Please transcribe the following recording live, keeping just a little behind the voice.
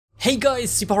Hey guys,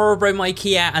 SuperHorrorBro Mike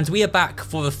here, and we are back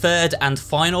for the third and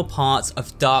final part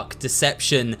of Dark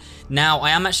Deception. Now, I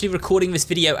am actually recording this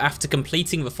video after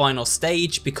completing the final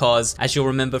stage because, as you'll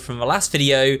remember from the last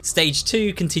video, stage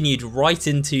 2 continued right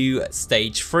into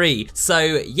stage 3. So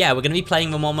yeah, we're going to be playing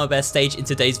the Mama Bear stage in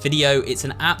today's video. It's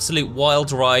an absolute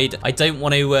wild ride. I don't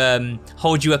want to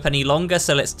hold you up any longer,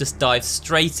 so let's just dive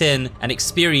straight in and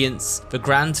experience the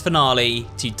grand finale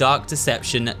to Dark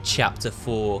Deception Chapter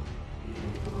 4.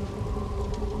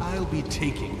 I'll be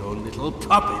taking your little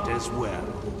puppet as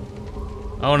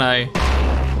well. Oh no.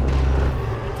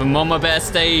 The Mama Bear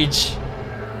stage.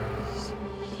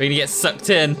 We're gonna get sucked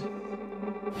in.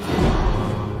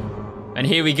 And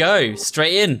here we go,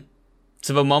 straight in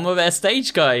to the Mama Bear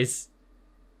stage, guys.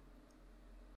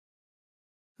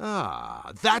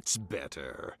 Ah, that's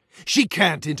better. She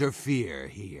can't interfere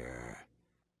here.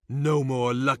 No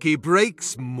more lucky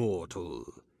breaks, mortal.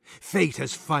 Fate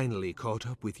has finally caught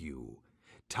up with you.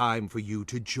 Time for you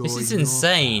to join This is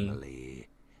insane. Your family.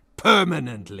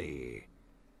 Permanently.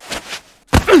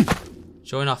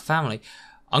 Join our family.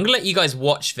 I'm gonna let you guys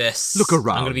watch this. Look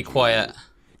around. I'm gonna be quiet.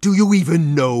 Do you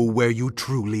even know where you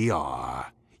truly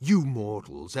are? You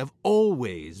mortals have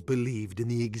always believed in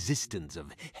the existence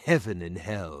of heaven and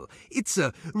hell. It's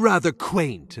a rather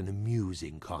quaint and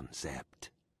amusing concept.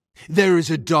 There is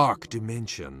a dark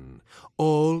dimension.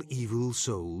 All evil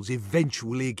souls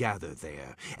eventually gather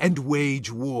there and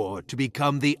wage war to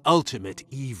become the ultimate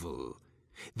evil.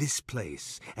 This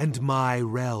place and my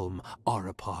realm are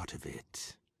a part of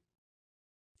it.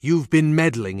 You've been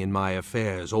meddling in my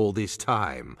affairs all this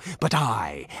time, but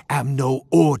I am no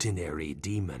ordinary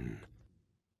demon.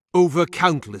 Over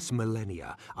countless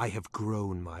millennia, I have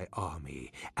grown my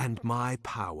army and my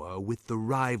power with the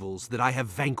rivals that I have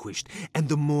vanquished and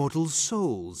the mortal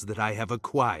souls that I have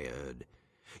acquired.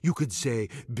 You could say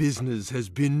business has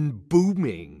been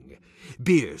booming.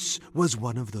 Bearlt was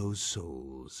one of those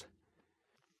souls.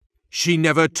 She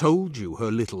never told you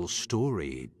her little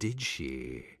story, did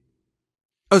she?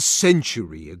 A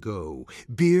century ago,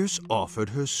 Bearlt offered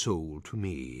her soul to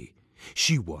me.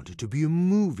 She wanted to be a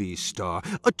movie star,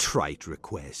 a trite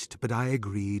request, but I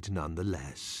agreed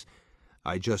nonetheless.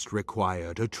 I just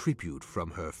required a tribute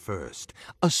from her first,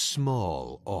 a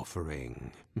small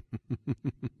offering.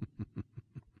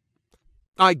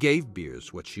 I gave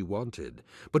Bearlt what she wanted,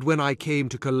 but when I came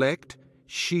to collect,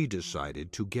 she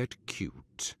decided to get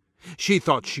cute. She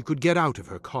thought she could get out of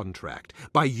her contract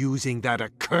by using that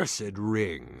accursed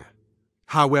ring.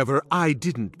 However, I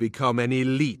didn't become an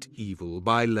elite evil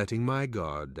by letting my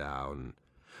guard down.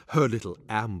 Her little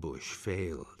ambush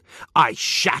failed. I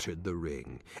shattered the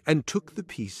ring and took the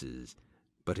pieces,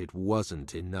 but it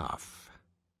wasn't enough.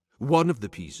 One of the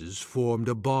pieces formed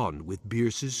a bond with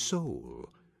Bearlt's soul.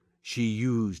 She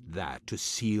used that to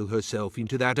seal herself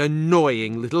into that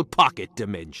annoying little pocket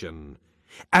dimension,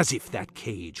 as if that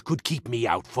cage could keep me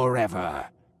out forever.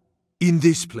 In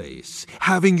this place,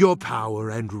 having your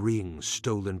power and ring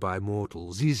stolen by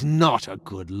mortals is not a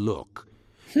good look.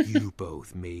 You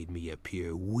both made me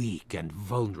appear weak and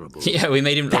vulnerable. Yeah, we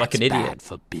made him look like an idiot. That's bad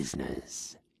for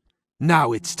business.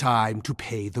 Now it's time to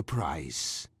pay the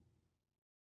price.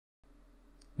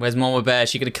 Where's Mama Bear?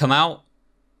 Is she gonna come out?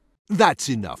 That's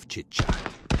enough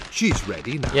chit-chat. She's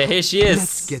ready now. Yeah, here she is.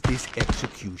 Let's get this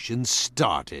execution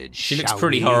started, She looks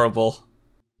pretty horrible.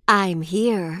 I'm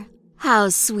here. How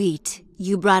sweet.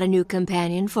 You brought a new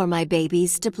companion for my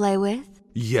babies to play with?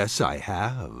 Yes, I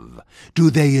have.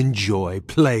 Do they enjoy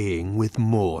playing with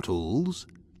mortals?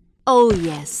 Oh,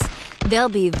 yes. They'll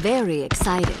be very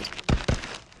excited.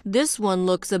 This one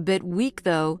looks a bit weak,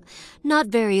 though. Not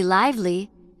very lively.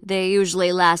 They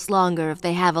usually last longer if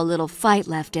they have a little fight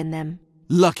left in them.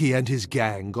 Lucky and his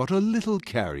gang got a little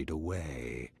carried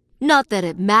away. Not that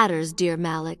it matters, dear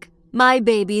Malik. My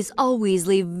babies always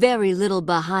leave very little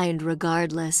behind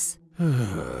regardless.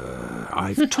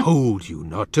 I've told you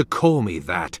not to call me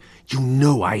that. You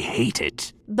know I hate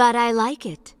it. But I like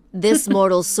it. This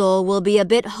mortal soul will be a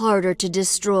bit harder to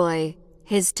destroy.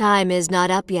 His time is not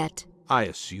up yet. I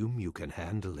assume you can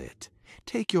handle it.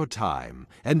 Take your time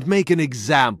and make an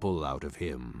example out of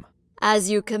him. As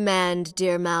you command,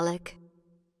 dear Malik.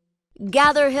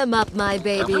 Gather him up, my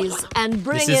babies, and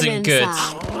bring This him isn't good.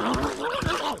 inside.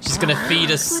 She's gonna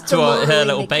feed us to her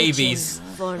little babies.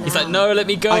 He's like, no, let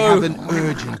me go. I have an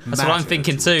urgent That's what I'm matter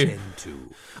thinking to too. attend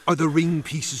to. Are the ring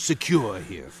pieces secure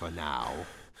here for now?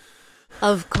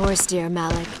 Of course, dear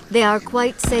Malik. They are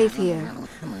quite safe here.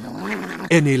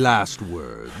 Any last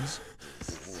words?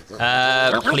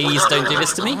 Please don't do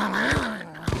this to me.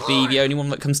 Would be the only one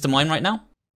that comes to mind right now.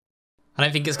 I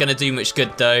don't think it's gonna do much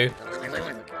good though.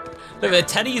 Look, the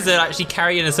teddies are actually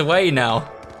carrying us away now.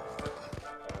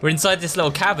 We're inside this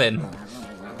little cabin.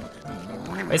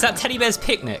 Is that Teddy Bear's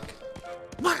Picnic?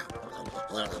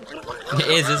 It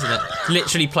is, isn't it? It's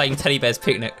literally playing Teddy Bear's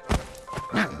Picnic.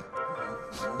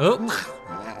 Oh.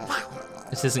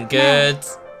 This isn't good.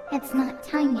 No, it's not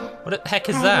time yet. What the heck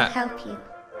is I that? will help you.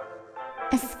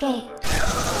 Escape.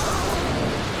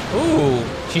 Ooh,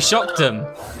 she shocked him.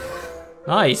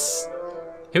 Nice.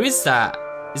 Who is that?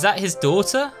 Is that his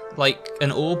daughter? Like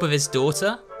an orb of his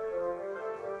daughter?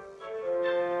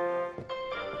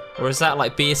 Or is that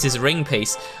like Beerlt's ring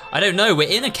piece? I don't know. We're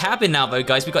in a cabin now though,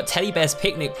 guys. We've got Teddy Bear's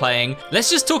Picnic playing. Let's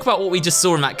just talk about what we just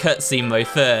saw in that cutscene though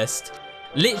first.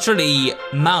 Literally,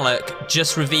 Malak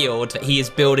just revealed that he is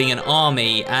building an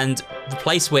army, and the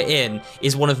place we're in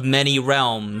is one of many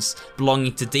realms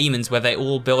belonging to demons where they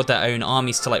all build their own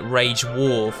armies to like wage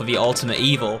war for the ultimate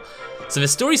evil. So the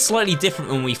story's slightly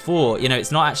different than we thought. You know,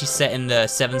 it's not actually set in the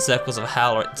 7 circles of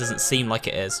hell, or it doesn't seem like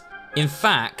it is. In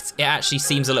fact, it actually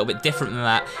seems a little bit different than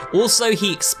that. Also,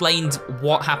 he explained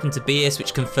what happened to Beerlt,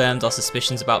 which confirmed our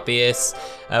suspicions about Beerlt.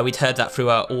 We'd heard that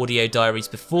through our audio diaries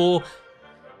before.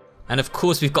 And of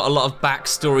course, we've got a lot of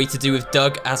backstory to do with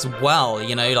Doug as well,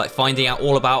 you know, like finding out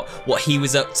all about what he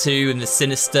was up to and the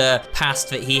sinister past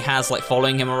that he has, like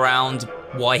following him around,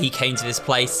 why he came to this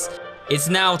place. It's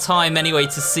now time anyway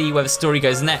to see where the story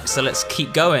goes next, so let's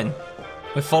keep going.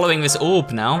 We're following this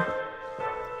orb now.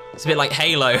 It's a bit like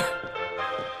Halo.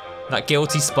 That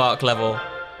Guilty Spark level.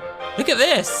 Look at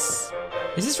this!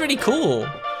 This is really cool.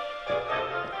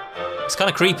 It's kind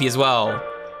of creepy as well.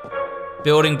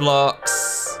 Building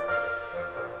blocks.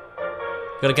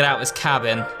 Gotta get out of this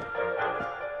cabin.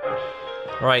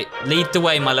 Right, lead the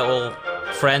way, my little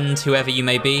friend, whoever you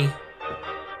may be.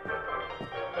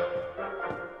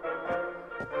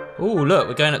 Ooh, look,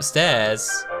 we're going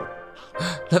upstairs.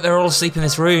 Look, they're all asleep in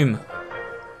this room.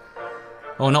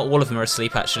 Oh, not all of them are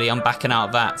asleep, actually. I'm backing out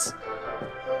of that.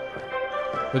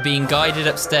 We're being guided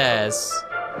upstairs.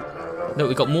 Look,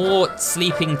 we've got more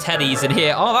sleeping teddies in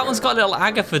here. Oh, that one's got a little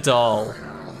Agatha doll.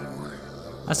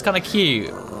 That's kind of cute.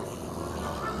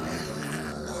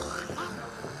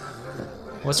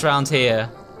 What's around here?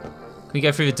 Can we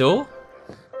go through the door?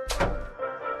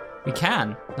 We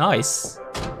can. Nice.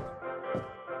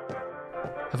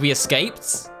 Have we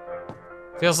escaped?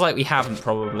 Feels like we haven't,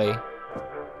 probably.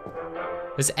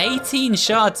 There's 18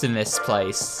 shards in this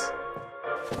place.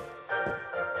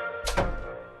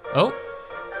 Oh.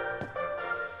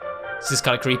 This is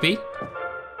kind of creepy.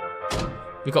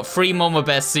 We've got 3 Mama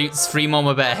Bear suits, 3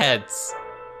 Mama Bear heads.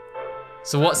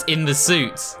 So what's in the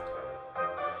suit?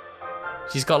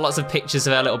 She's got lots of pictures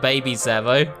of her little babies there,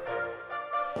 though.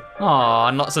 Aww,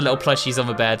 and lots of little plushies on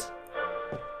the bed.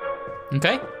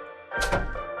 Okay.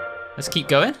 Let's keep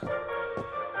going.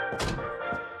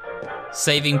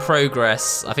 Saving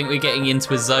progress. I think we're getting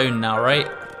into a zone now, right?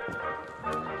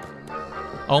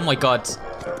 Oh my god.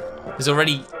 There's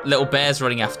already little bears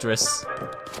running after us.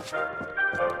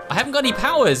 I haven't got any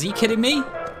powers, are you kidding me?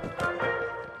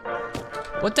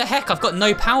 What the heck? I've got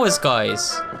no powers,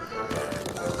 guys.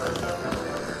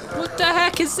 What the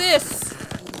heck is this?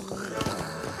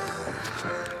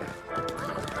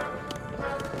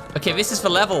 Okay, this is the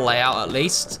level layout at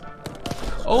least.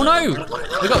 Oh no!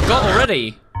 We got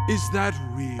already. Is that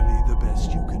really the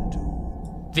best you can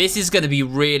do? This is gonna be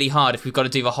really hard if we've got to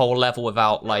do the whole level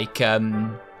without like,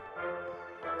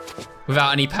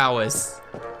 without any powers.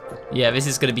 Yeah, this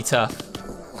is gonna be tough.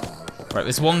 Right,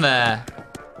 there's one there.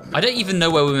 I don't even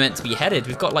know where we're meant to be headed.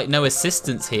 We've got like no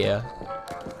assistance here.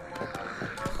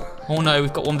 Oh no,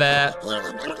 we've got one there.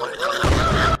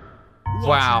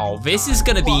 Wow, this is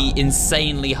gonna be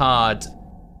insanely hard.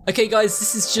 Okay guys,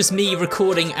 this is just me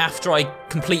recording after I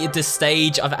completed this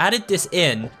stage. I've added this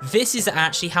in. This is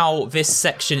actually how this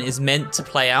section is meant to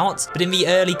play out, but in the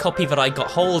early copy that I got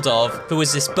hold of, there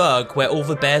was this bug where all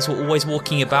the bears were always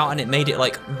walking about and it made it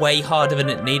like way harder than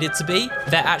it needed to be.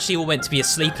 They're actually all meant to be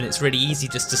asleep and it's really easy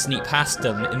just to sneak past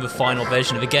them in the final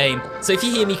version of the game. So if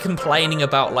you hear me complaining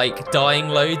about like dying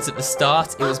loads at the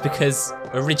start, it was because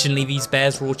originally these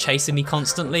bears were all chasing me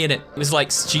constantly and it was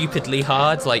like stupidly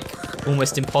hard, like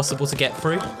almost impossible to get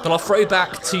through. But I'll throw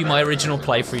back to my original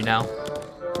playthrough now.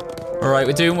 All right,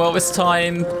 we're doing well this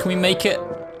time. Can we make it?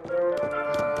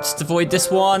 Just avoid this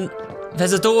one.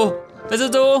 There's a door. There's a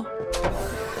door.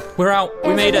 We're out.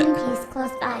 We made it. There's a ring piece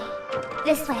close by.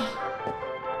 This way.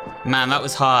 Man, that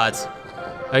was hard.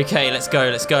 Okay, let's go.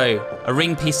 Let's go. A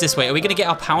ring piece this way. Are we gonna get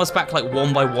our powers back like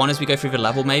one by one as we go through the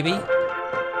level, maybe?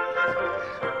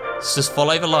 Let's just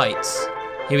follow the lights.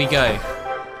 Here we go.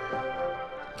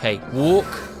 Okay, walk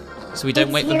so we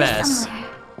don't wake the bears. Somewhere.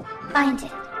 Find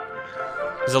it.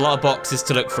 There's a lot of boxes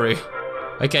to look through.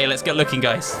 Okay, let's get looking,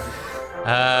 guys.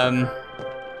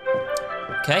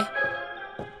 Okay.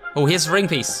 Oh, here's the ring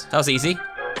piece. That was easy.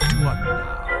 What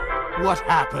now? What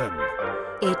happened?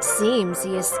 It seems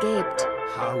he escaped.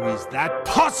 How is that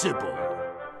possible?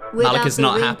 Without Malik is the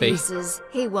not ring happy. pieces,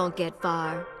 he won't get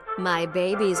far. My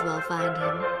babies will find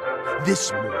him.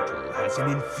 This mortal has an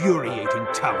infuriating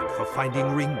talent for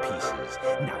finding ring pieces.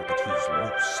 Now that he's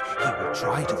loose, he will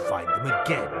try to find them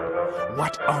again.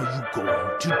 What are you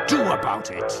going to do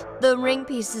about it? The ring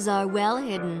pieces are well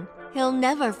hidden. He'll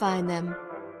never find them.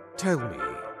 Tell me,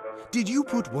 did you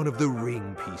put one of the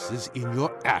ring pieces in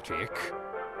your attic?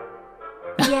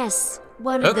 Yes,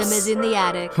 one of them Oops. is in the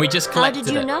attic. We just How collected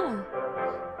did you it. know?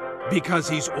 Because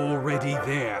he's already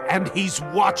there, and he's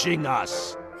watching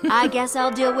us. I guess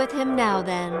I'll deal with him now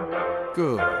then.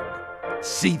 Good.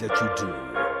 See that you do.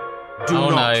 Do Oh,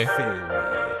 not no. fail me.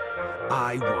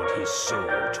 I want his soul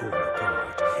torn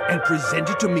apart and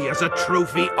presented to me as a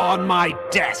trophy on my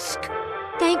desk.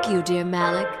 Thank you, dear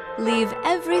Malik. Leave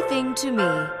everything to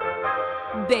me.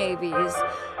 Babies,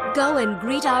 go and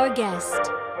greet our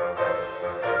guest.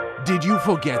 Did you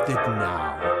forget that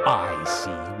now I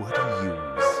see what you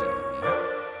see?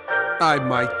 I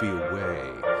might be away,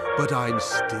 but I'm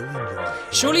still in your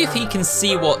head. Surely if he can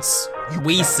see what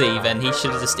we see, then he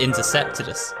should have just intercepted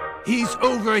us. He's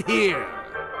over here.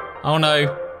 Oh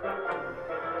no.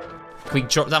 Can we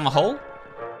drop down the hole?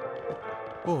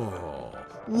 Oh,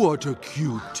 what a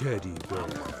cute teddy bear.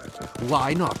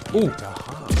 Why not give Ooh. it a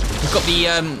hug? We've got the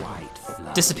White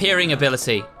fluff. disappearing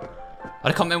ability. I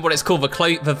can't remember what it's called,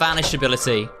 the vanish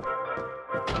ability.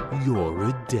 You're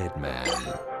a dead man.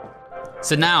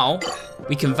 So now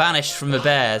we can vanish from the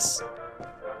bears.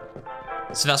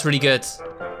 So that's really good.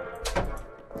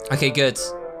 Okay, good.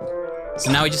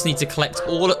 So now we just need to collect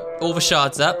all the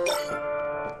shards up.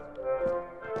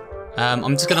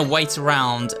 I'm just gonna wait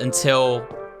around until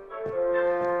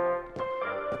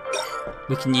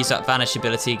we can use that vanish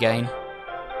ability again.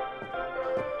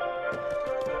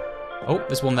 Oh,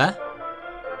 there's one there.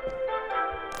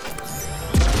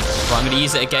 Right, I'm gonna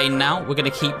use it again now. We're gonna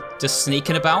keep just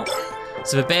sneaking about.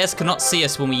 So the bears cannot see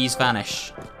us when we use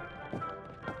vanish.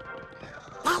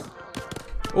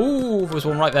 Ooh, there's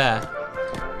one right there.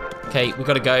 Okay, we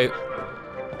gotta go.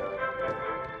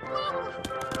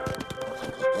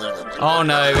 Oh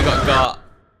no, we got.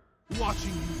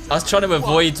 I was trying to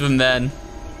avoid them then.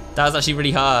 That was actually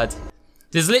really hard.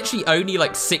 There's literally only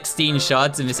like 16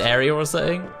 shards in this area or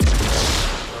something.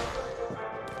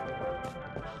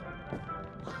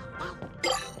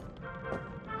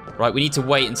 Right, we need to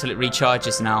wait until it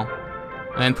recharges now.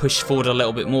 And then push forward a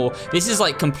little bit more. This is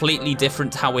like completely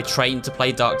different to how we're trained to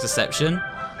play Dark Deception.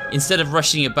 Instead of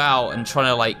rushing about and trying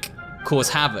to like cause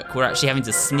havoc, we're actually having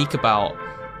to sneak about.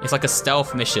 It's like a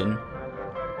stealth mission.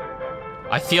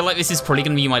 I feel like this is probably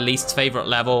gonna be my least favorite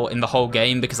level in the whole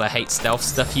game because I hate stealth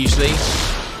stuff usually.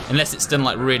 Unless it's done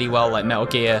like really well like Metal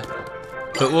Gear.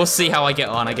 But we'll see how I get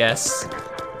on, I guess.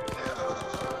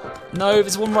 No,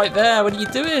 there's one right there. What are you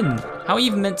doing? How are you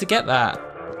even meant to get that?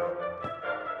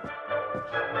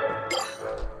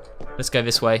 Let's go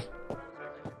this way.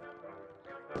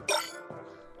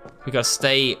 We gotta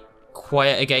stay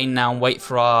quiet again now and wait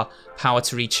for our power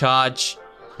to recharge.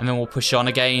 And then we'll push on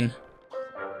again.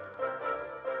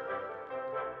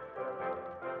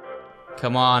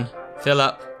 Come on, fill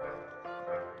up.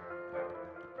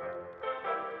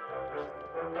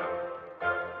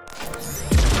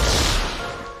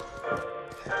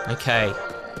 Okay.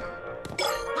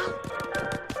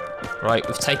 Right,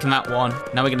 we've taken that one.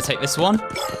 Now we're gonna take this one.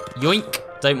 Yoink.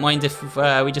 Don't mind if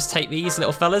we just take these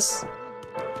little fellas.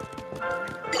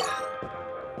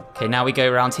 Okay, now we go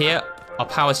around here. Our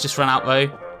power's just run out though.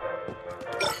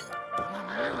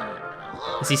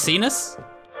 Has he seen us?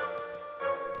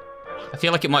 I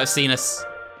feel like it might have seen us.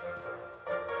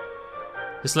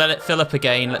 Just let it fill up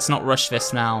again. Let's not rush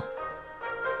this now.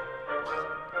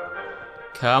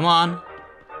 Come on.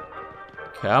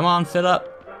 Come on, fill up.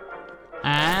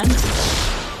 And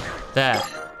there.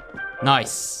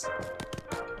 Nice.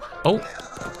 Oh.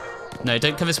 No,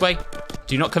 don't come this way.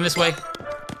 Do not come this way.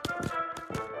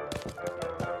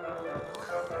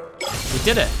 We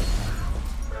did it.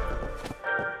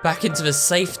 Back into the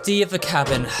safety of the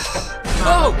cabin.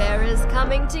 Mama Bear is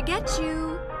coming to get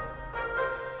you.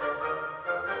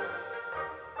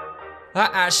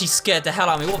 That actually scared the hell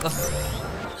out of me. What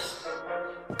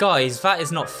the Guys, that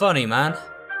is not funny, man.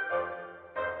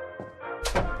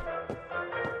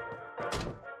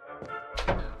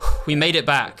 We made it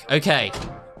back. Okay.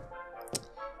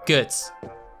 Good.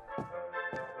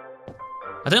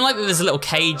 I don't like that there's little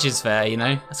cages there, you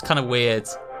know? That's kind of weird.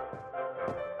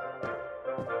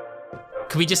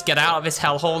 Can we just get out of this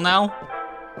hellhole now?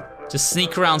 Just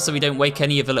sneak around so we don't wake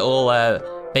any of the little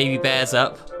baby bears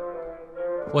up.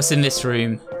 What's in this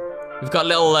room? We've got a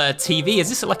little TV. Is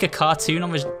this like a cartoon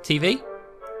on the TV?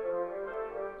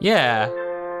 Yeah.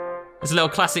 There's a little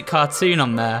classic cartoon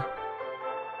on there.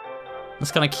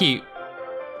 That's kind of cute.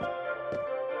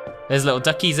 There's little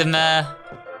duckies in there.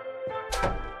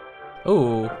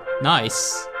 Ooh,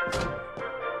 nice.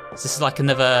 Is this like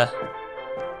another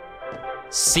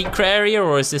secret area,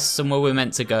 or is this somewhere we're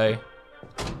meant to go?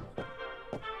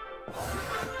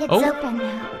 It's open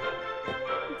now.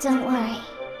 Don't worry.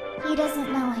 He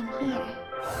doesn't know I'm here.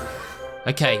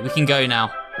 Okay, we can go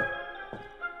now.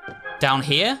 Down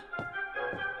here?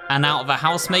 And out of the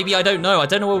house, maybe? I don't know. I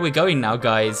don't know where we're going now,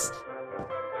 guys.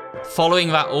 Following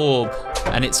that orb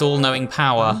and its all-knowing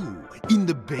power. Ooh, in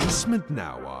the basement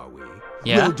now, are we?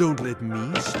 Yeah. Well, don't let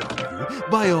me stop you.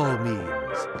 By all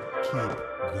means, keep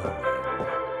going.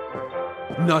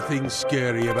 Nothing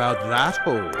scary about that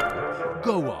hole.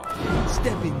 Go on,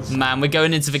 step inside. Man, we're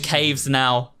going into the caves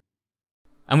now.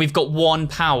 And we've got 1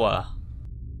 power.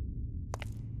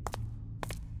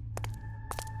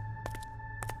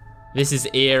 This is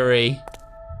eerie.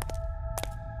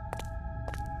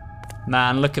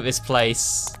 Man, look at this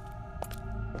place.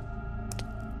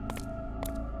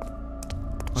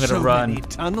 I'm gonna run. So many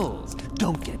tunnels.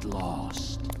 Don't get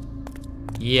lost.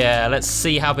 Yeah, let's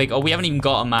see how big. Oh, we haven't even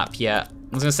got a map yet.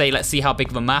 I was gonna say, let's see how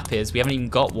big the map is. We haven't even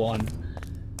got one.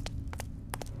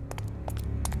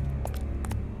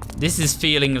 This is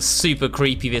feeling super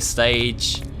creepy, this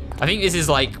stage. I think this is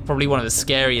like probably one of the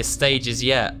scariest stages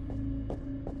yet.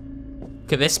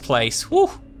 Look at this place. Woo!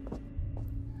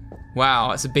 Wow,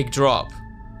 that's a big drop.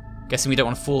 Guessing we don't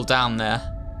want to fall down there.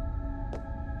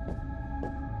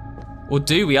 Or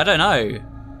do we? I don't know.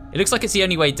 It looks like it's the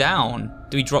only way down.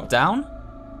 Do we drop down?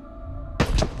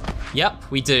 Yep,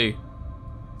 we do.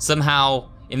 Somehow,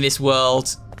 in this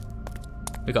world,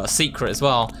 we got a secret as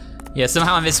well. Yeah,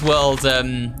 somehow in this world,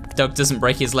 Doug doesn't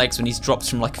break his legs when he drops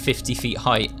from like 50 feet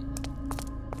height.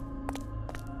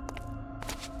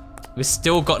 We've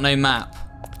still got no map.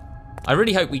 I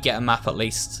really hope we get a map at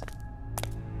least.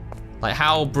 Like,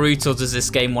 how brutal does this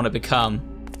game want to become?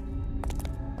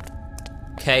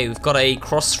 Okay, we've got a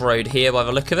crossroad here by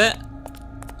the look of it.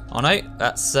 Oh no,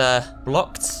 that's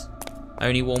blocked.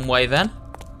 Only one way then.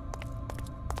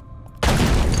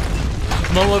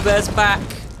 Mama Bear's back.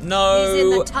 No. He's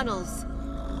in the tunnels.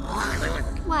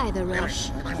 Why the rush?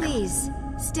 Please,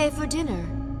 stay for dinner.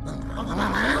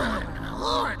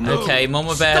 Okay,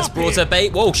 Mama Bear has brought her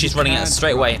bait. Whoa, she's running at us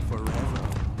straight away.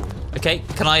 Okay,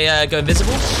 can I go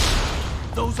invisible?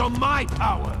 Those are my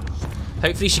powers.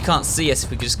 Hopefully she can't see us if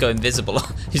we could just go invisible.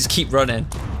 Just keep running.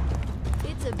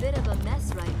 It's a bit of a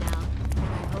mess right now.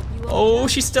 I hope you Oh,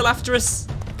 she's still after us.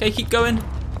 Okay, keep going.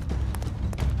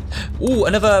 Ooh,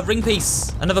 another ring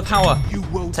piece. Another power. You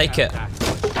won't take it. that.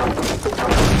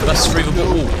 Bust through the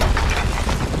wall.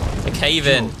 A cave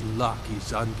in. Your luck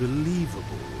is unbelievable.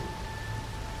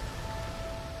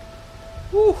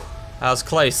 Woo, that was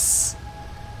close.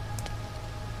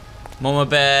 Mama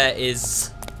Bear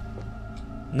is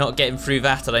not getting through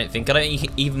that, I don't think. I don't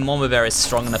think even Mama Bear is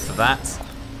strong enough for that.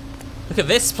 Look at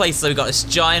this place though. We've got this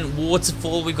giant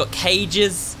waterfall. We've got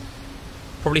cages.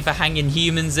 Probably for hanging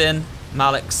humans in.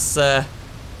 Malik's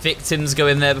victims go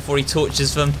in there before he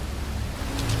tortures them.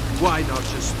 Why not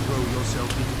just throw yourself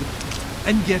into the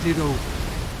and get it over?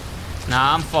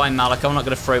 Nah, I'm fine, Malik. I'm not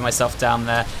going to throw myself down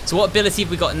there. So what ability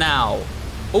have we got now?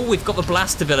 Oh, we've got the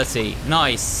blast ability.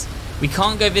 Nice. We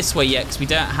can't go this way yet because we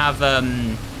don't have,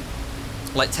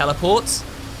 like, teleports.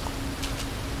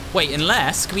 Wait,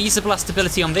 unless... Can we use the blast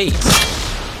ability on these?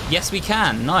 Yes, we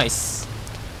can. Nice.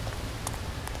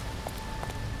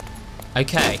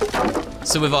 Okay.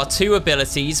 So with our 2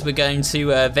 abilities, we're going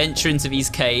to venture into these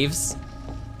caves.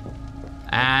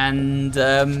 And,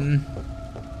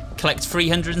 collect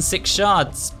 306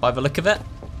 shards by the look of it.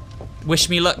 Wish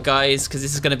me luck, guys, because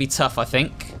this is going to be tough, I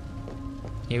think.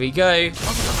 Here we go.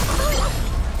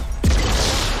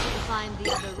 find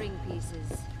the other ring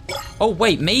pieces. Oh,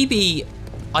 wait, maybe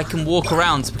I can walk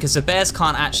around because the bears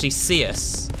can't actually see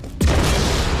us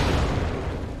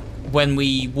when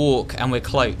we walk and we're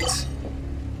cloaked.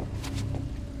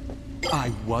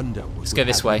 I wonder what Let's go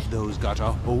this way. Those got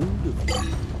a hold of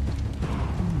you.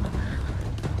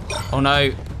 Oh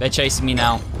no, they're chasing me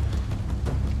now.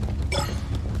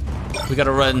 We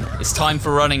gotta run. It's time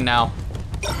for running now.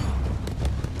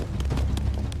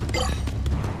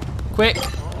 Quick!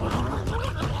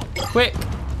 Quick!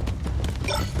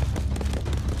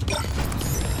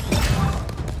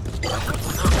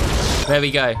 There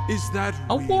we go. Is that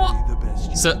Oh, really what? the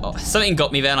best? So something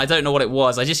got me then. I don't know what it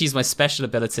was. I just used my special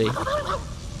ability.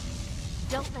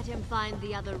 Don't let him find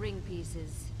the other ring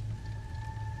pieces.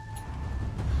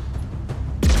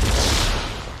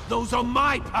 Those are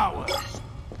my powers!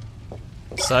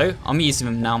 So, I'm using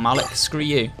them now, Malik. Screw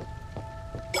you.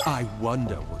 I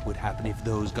wonder what would happen if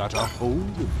those got a hold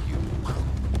of you.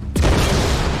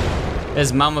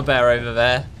 There's Mama Bear over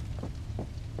there.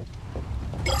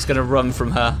 Just gonna run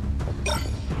from her.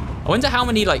 I wonder how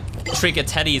many, like, Trigger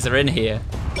Teddies are in here.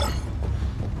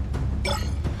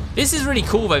 This is really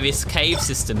cool, though, this cave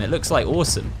system. It looks, like,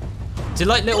 awesome. Do,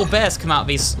 like, little bears come out of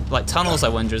these, like, tunnels, I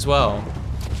wonder, as well?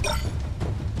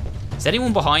 Is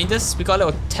anyone behind us? We got a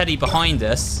little teddy behind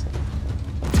us.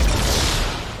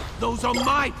 Those are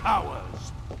my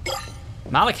powers!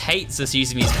 Malik hates us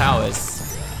using these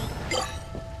powers.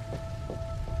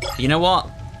 You know what?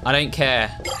 I don't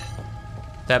care.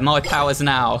 They're my powers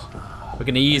now. We're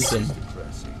gonna use them.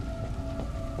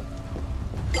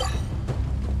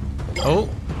 Oh.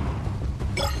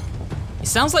 It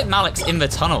sounds like Malik's in the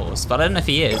tunnels, but I don't know if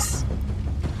he is.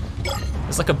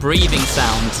 It's like a breathing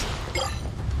sound.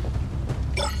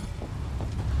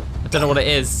 I don't know what it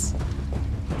is.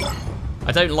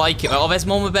 I don't like it. Oh, there's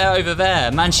Mama Bear over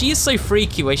there. Man, she is so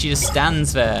freaky where she just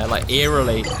stands there, like,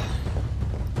 eerily.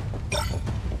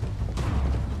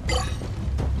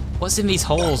 What's in these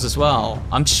holes as well?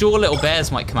 I'm sure little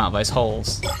bears might come out of those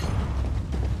holes.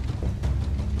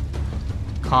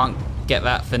 Can't get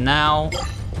that for now.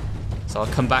 So I'll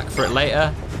come back for it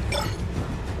later.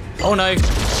 Oh no.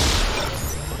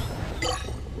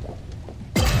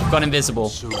 Gone invisible.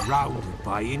 Surrounded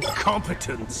by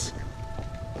incompetence.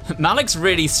 Malik's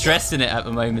really stressing it at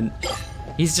the moment.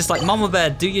 He's just like, Mama Bear,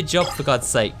 do your job for God's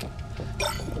sake.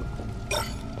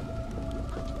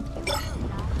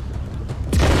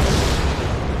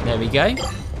 There we go.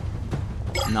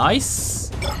 Nice.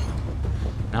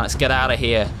 Now let's get out of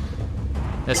here.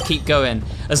 Let's keep going.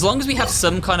 As long as we have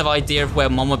some kind of idea of where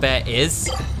Mama Bear is,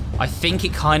 I think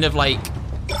it kind of like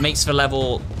makes the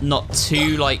level not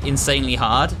too like insanely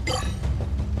hard.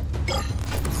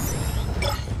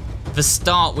 The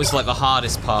start was like the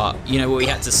hardest part, you know, where we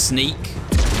had to sneak.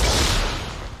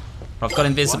 I've got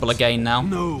invisible again now.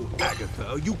 No,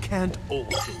 Agatha, you can't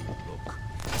also look.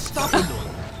 Stop annoying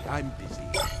me, I'm busy.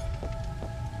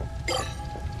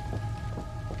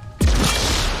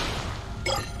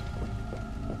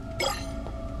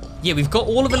 Yeah, we've got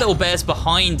all of the little bears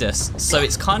behind us, so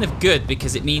it's kind of good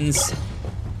because it means,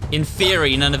 in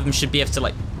theory, none of them should be able to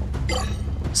like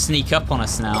sneak up on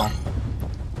us now.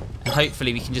 And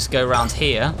hopefully we can just go around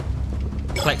here,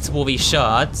 collect all these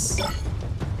shards,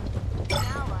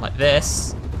 like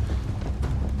this.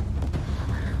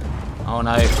 Oh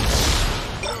no.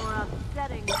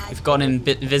 We've gone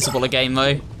invisible again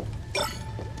though.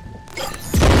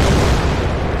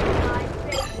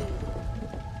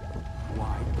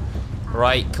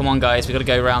 Right, come on guys, we gotta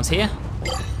go around here.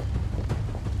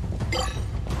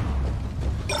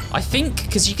 I think,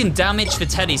 because you can damage the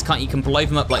teddies, can't you? You can blow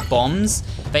them up like bombs.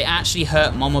 They actually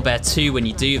hurt Mama Bear too when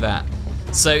you do that.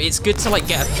 So it's good to like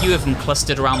get a few of them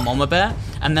clustered around Mama Bear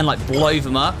and then like blow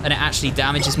them up, and it actually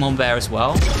damages Mama Bear as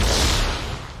well.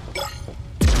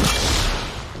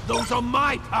 Those are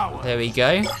my powers. There we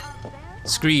go.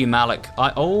 Screw you, Malik.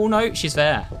 Oh no, she's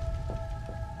there.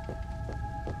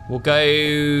 We'll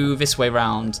go this way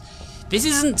round. This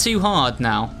isn't too hard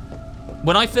now.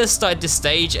 When I first started this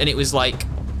stage and it was like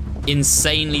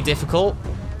insanely difficult,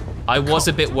 I was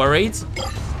a bit worried.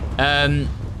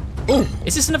 Oh,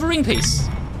 is this another ring piece?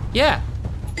 Yeah.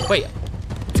 Wait.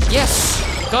 Yes,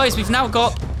 guys, we've now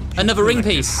got another ring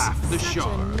piece. Half the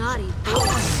shard.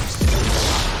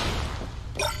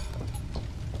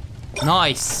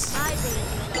 Nice.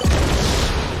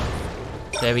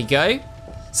 There we go.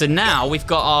 So now we've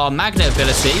got our magnet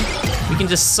ability. We can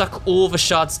just suck all the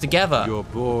shards together. You're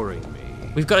boring me.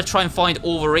 We've got to try and find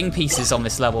all the ring pieces on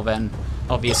this level then,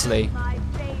 obviously.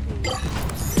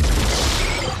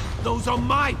 Those are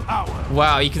my powers.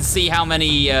 Wow, you can see how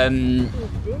many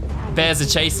bears are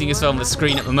chasing us on the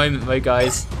screen at the moment though,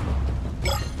 guys.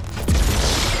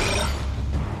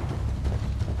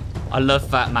 I love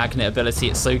that magnet ability,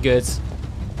 it's so good.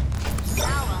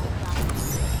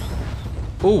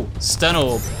 Ooh, stun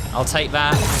orb. I'll take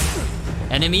that.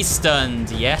 Enemy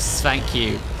stunned. Yes, thank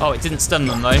you. Oh, it didn't stun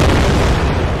them though.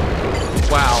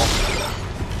 Wow.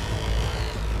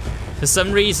 For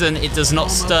some reason, it does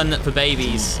not stun for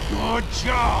babies. Good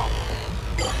job.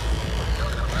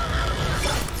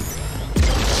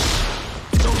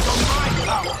 Those are my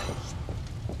powers.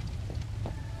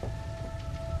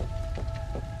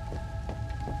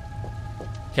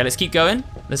 Okay, let's keep going.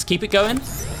 Let's keep it going.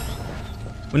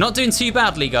 We're not doing too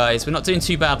badly, guys. We're not doing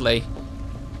too badly.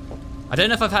 I don't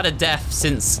know if I've had a death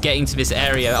since getting to this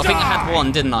area. I think I had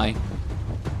one, didn't I?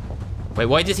 Wait,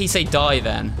 why did he say die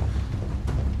then?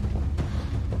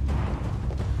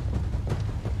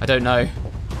 I don't know.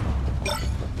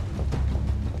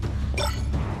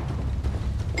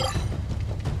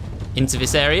 Into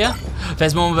this area.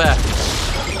 There's more there.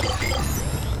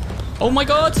 Oh my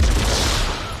god!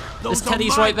 There's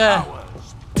teddies right there.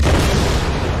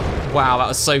 Wow, that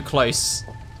was so close.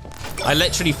 I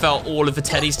literally felt all of the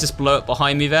teddies just blow up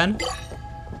behind me then.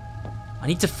 I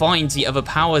need to find the other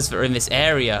powers that are in this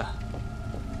area.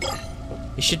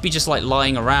 It should be just like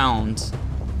lying around.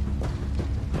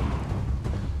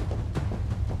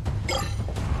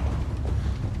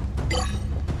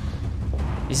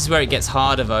 This is where it gets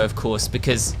harder though, of course,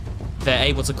 because they're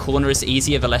able to corner us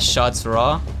easier the less shards there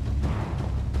are.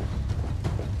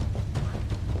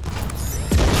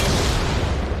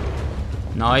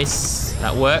 Nice,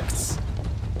 that worked.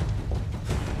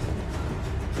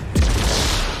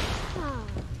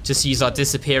 Just use our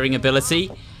disappearing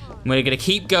ability. We're gonna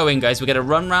keep going, guys. We're gonna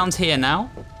run around here now.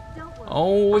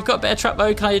 Oh, we've got a better trap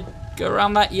though. Can I go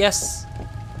around that? Yes.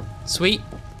 Sweet.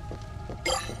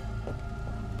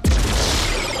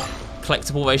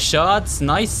 Collectible those shards,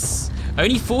 nice.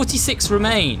 Only 46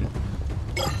 remain.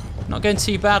 Not going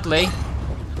too badly.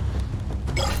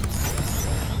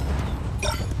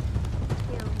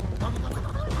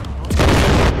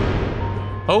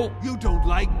 Oh. You don't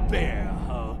like bear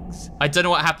hugs. I don't know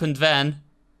what happened then.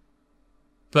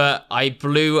 But I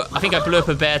think I blew up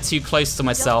a bear too close to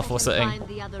myself or something.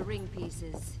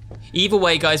 Either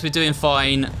way, guys, we're doing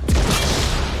fine.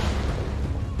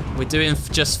 We're doing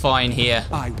just fine here.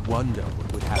 I wonder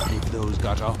what would happen if those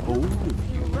got a hold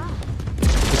of you.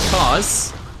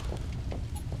 Because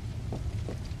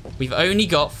we've only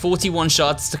got 41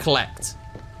 shards to collect.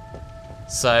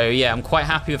 So yeah, I'm quite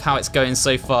happy with how it's going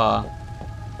so far.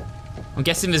 I'm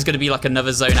guessing there's going to be like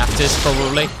another zone after this,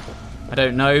 probably. I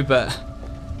don't know, but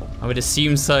I would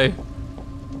assume so.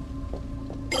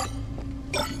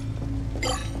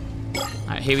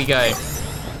 Alright, here we go.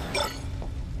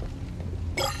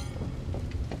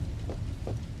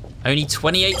 Only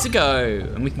 28 to go,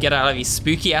 and we can get out of these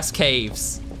spooky ass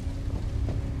caves.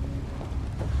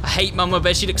 I hate Mama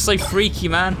Bear, she looks so freaky,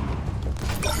 man.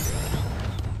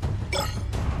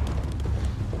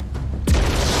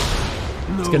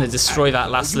 It's gonna destroy that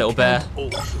last little bear.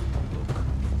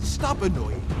 Stop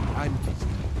annoying me. I'm busy.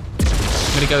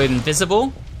 I'm gonna go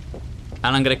invisible,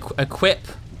 and I'm gonna equip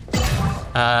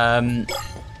the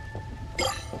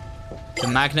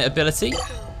magnet ability.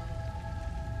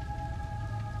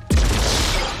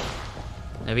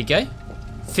 There we go.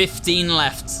 15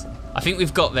 left. I think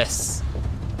we've got this.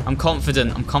 I'm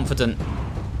confident, I'm confident.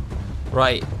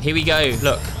 Right, here we go,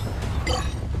 look.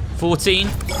 14,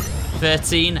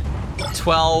 13,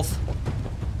 12.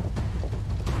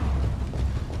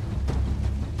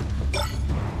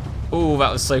 Ooh,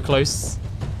 that was so close.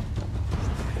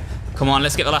 Come on,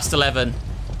 let's get the last 11.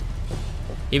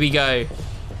 Here we go.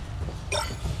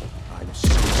 I'm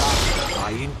surrounded by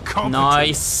incompetence.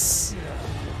 Nice.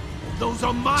 Those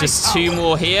are my Just 2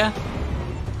 more here.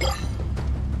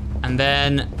 And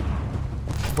then,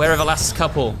 where are the last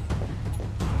couple?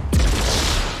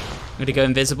 I'm gonna go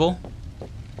invisible.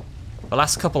 The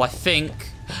last couple, I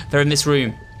think, they're in this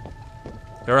room.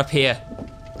 They're up here.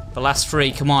 The last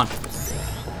 3, come on.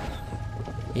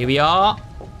 Here we are.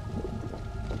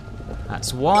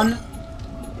 That's 1.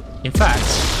 In fact,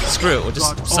 screw it, we'll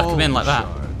just suck them in like that.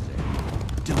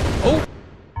 Oh!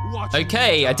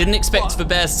 Okay, I didn't expect the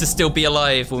bears to still be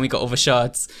alive when we got all the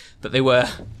shards, but they were.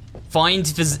 Find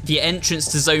the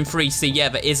entrance to zone 3. So yeah,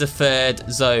 there is a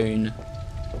 3rd zone.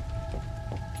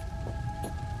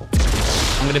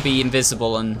 I'm gonna be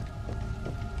invisible and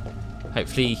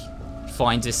hopefully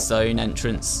find this zone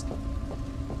entrance.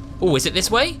 Oh, is it this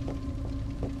way?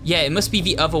 Yeah, it must be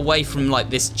the other way from like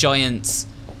this giant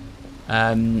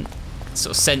sort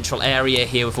of central area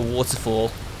here with a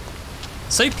waterfall.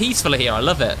 So peaceful here, I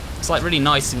love it. It's like really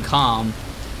nice and calm.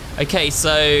 Okay,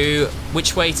 so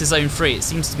which way to zone 3? It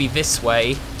seems to be this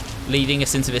way, leading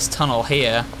us into this tunnel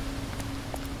here.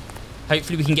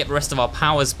 Hopefully we can get the rest of our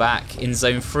powers back in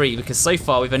zone 3, because so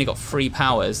far we've only got 3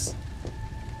 powers.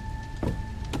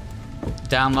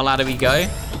 Down the ladder we go.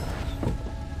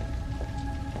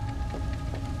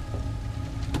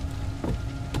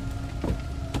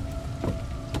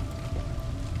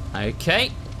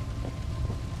 Okay.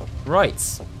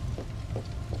 Right.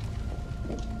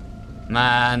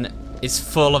 Man, it's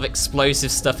full of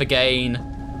explosive stuff again.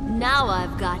 Now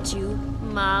I've got you.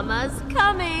 Mama's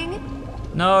coming.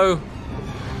 No.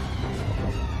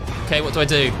 Okay, what do I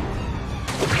do?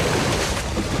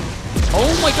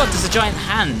 Oh my god, there's a giant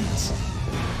hand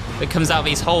that comes out of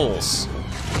these holes.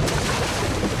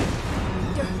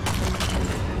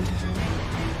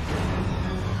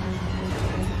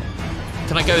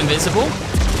 Can I go invisible?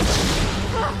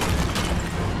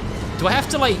 Do I have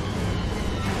to like...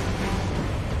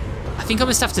 I think I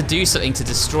must have to do something to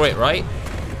destroy it, right?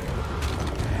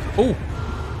 Oh,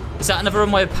 is that another of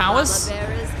my powers? Mama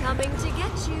Bear is coming to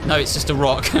get you. No, it's just a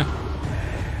rock. Do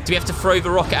we have to throw the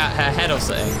rock at her head or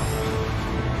something?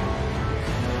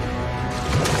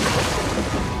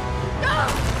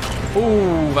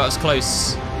 Ooh, that was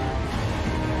close.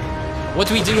 What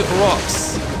do we do with the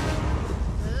rocks?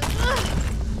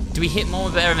 Do we hit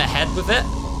Mama Bear in the head with it?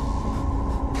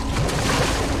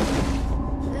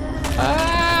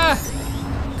 Ah!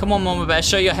 Come on, Mama Bear,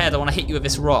 show your head. I want to hit you with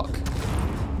this rock.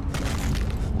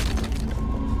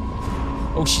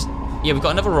 Oh, she's... Yeah, we've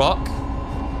got another rock.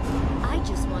 I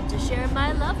just want to share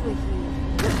my love with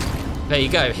you. There you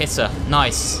go, hit her.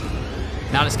 Nice.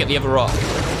 Now let's get the other rock.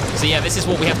 So yeah, this is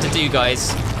what we have to do,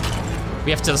 guys.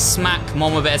 We have to smack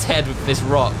Mama Bear's head with this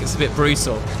rock. It's a bit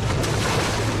brutal.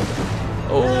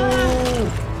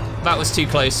 Oh, that was too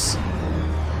close.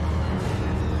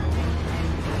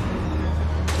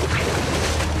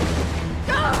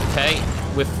 Okay,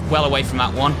 we're well away from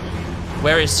that one.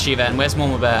 Where is she then? Where's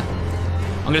Mama Bear?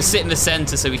 I'm gonna sit in the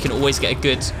center so we can always get a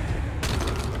good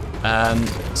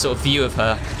sort of view of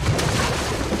her.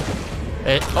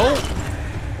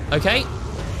 Oh, okay.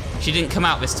 She didn't come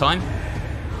out this time.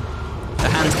 The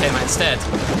hands came out instead.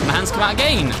 And the hands come out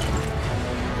again.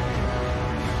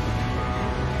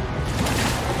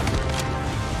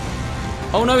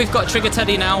 Oh no, we've got Trigger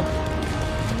Teddy now.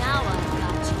 Now I've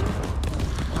got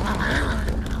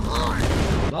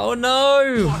you. Oh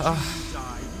no!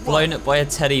 Blown up by a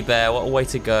teddy bear, what a way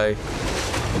to go.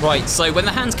 Right, so when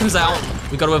the hand comes out,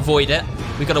 we've got to avoid it.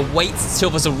 We've got to wait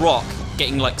till there's a rock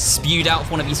getting like spewed out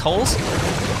of one of these holes.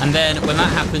 And then when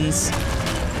that happens,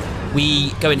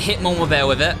 we go and hit Mama Bear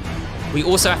with it. We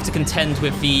also have to contend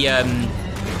with the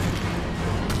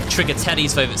Trigger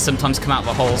Teddies though that sometimes come out of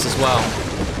the holes as well.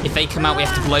 If they come out, we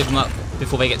have to blow them up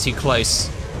before they get too close.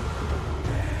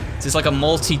 So it's like a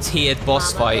multi-tiered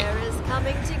boss fight.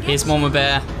 Here's Mama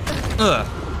Bear. Ugh.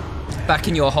 Back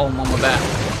in your hole, Mama Bear.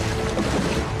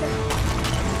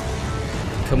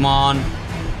 Come on.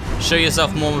 Show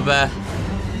yourself, Mama Bear.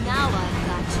 Now I've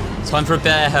got you. Time for a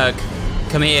bear hug.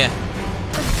 Come here.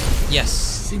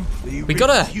 Yes. We got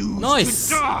her.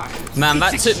 Nice. Man,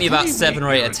 that took me about 7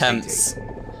 or 8 attempts.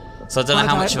 So I don't know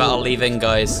how much of that I'll leave in,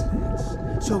 guys.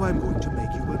 So I'm going to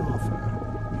make you an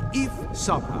offer. If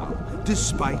somehow,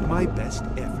 despite my best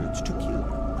efforts to kill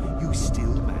you, you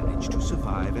still manage to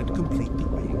survive and complete the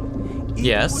ring,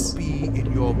 it would be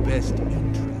in your best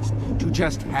interest to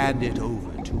just hand it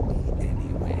over to me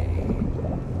anyway.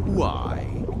 Why?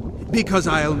 Because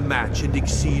I'll match and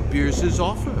exceed Bearlt's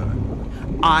offer.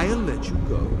 I'll let you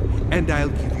go, and I'll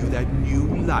give you that new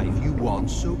life you want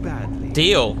so badly.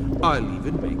 Deal. I'll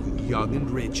even make you young and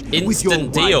rich, Instant with your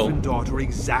deal. wife and daughter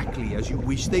exactly as you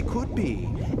wish they could be.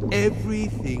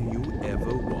 Everything you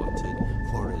ever wanted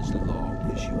for as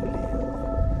long as you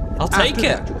live. I'll take After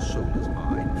it. That, your soul is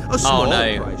mine. A small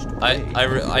price to pay.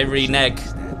 I renege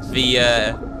the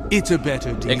it's a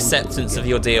better deal acceptance of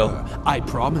your deal. I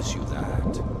promise you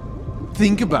that.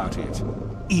 Think about it.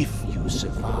 If you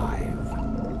survive.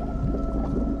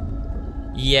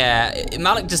 Yeah,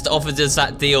 Malik just offered us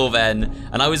that deal then,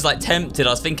 and I was like tempted.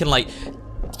 I was thinking like,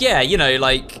 yeah, you know,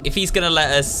 like if he's gonna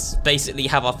let us basically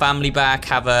have our family back,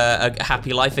 have a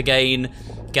happy life again,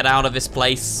 get out of this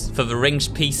place for the ring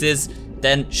pieces,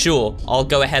 then sure, I'll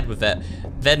go ahead with it.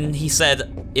 Then he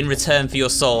said, in return for your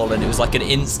soul, and it was like an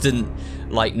instant,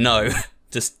 like, no,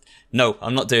 just, no,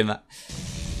 I'm not doing that.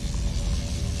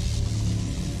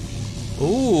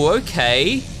 Ooh,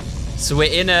 okay. So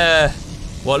we're in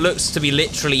what looks to be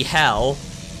literally hell.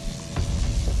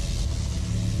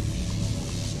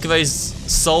 Look at those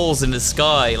souls in the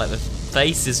sky, like the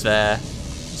faces there,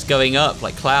 just going up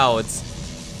like clouds.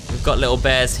 We've got little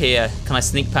bears here. Can I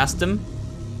sneak past them?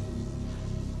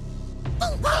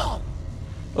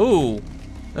 Ooh,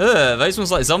 those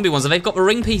ones like zombie ones, and they've got the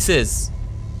ring pieces.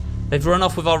 They've run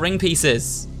off with our ring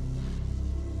pieces.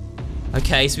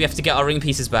 Okay, so we have to get our ring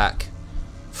pieces back.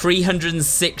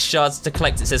 306 shards to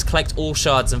collect. It says collect all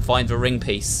shards and find the ring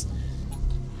piece.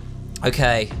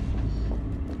 Okay.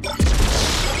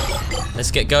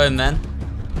 Let's get going then.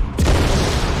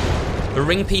 The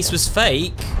ring piece was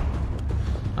fake.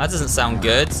 That doesn't sound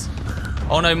good.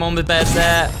 Oh no, Mama Bear's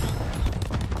there.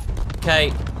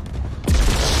 Okay.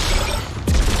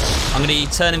 I'm gonna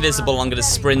turn invisible, I'm gonna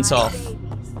sprint off.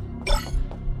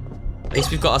 At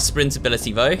least we've got our sprint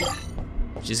ability though.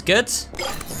 which is good.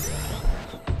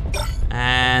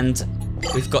 And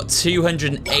we've got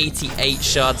 288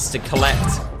 shards to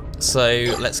collect.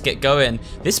 So let's get going.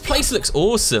 This place looks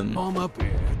awesome. Mama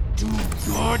Bear, do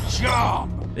your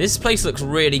job. This place looks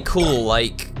really cool.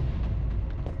 Like,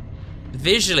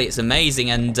 visually it's amazing,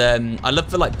 and I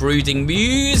love the like brooding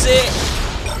music.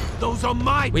 Those are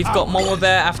my We've got Mama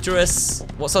Bear after us.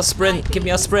 What's our sprint? Give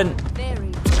me our sprint.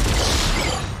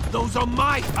 Those are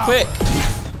my Quick,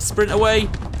 sprint away.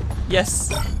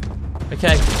 Yes.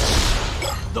 Okay.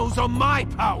 Those are my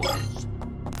powers.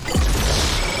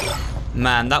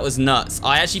 Man, that was nuts.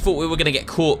 I actually thought we were gonna get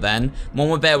caught then.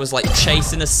 Mama Bear was like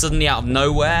chasing us suddenly out of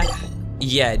nowhere.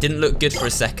 Yeah, it didn't look good for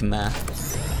a second there.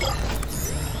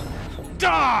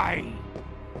 Die!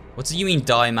 What do you mean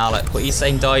die, Malik? What are you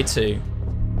saying die to?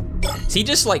 Is he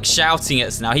just like shouting at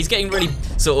us now? He's getting really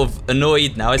sort of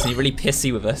annoyed now, isn't he? Really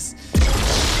pissy with us.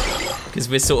 Because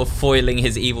we're sort of foiling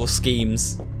his evil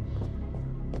schemes.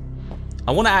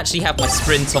 I want to actually have my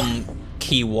sprint on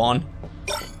key 1.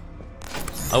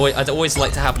 I'd always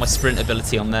like to have my sprint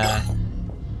ability on there.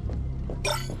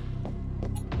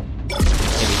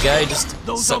 Here we go, just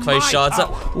suck those shards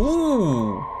up.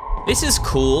 Ooh, this is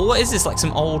cool. What is this, like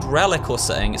some old relic or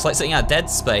something? It's like something out of Dead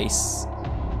Space.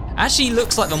 Actually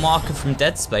looks like the marker from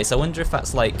Dead Space. I wonder if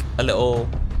that's like a little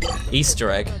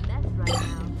Easter egg.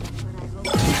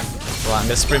 Right, I'm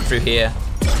gonna sprint through here.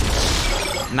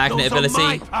 Magnet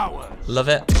ability. Love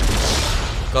it.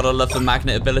 Gotta love the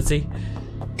magnet ability.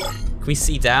 Can we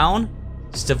see down?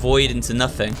 Just a void into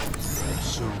nothing. I'm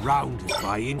surrounded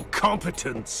by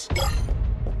incompetence.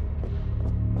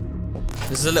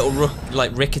 There's a little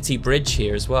like rickety bridge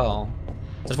here as well.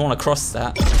 Just want to cross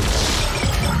that.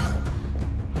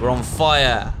 We're on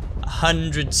fire.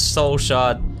 100 soul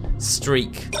shard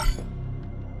streak.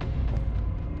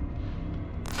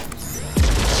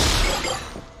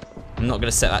 I'm not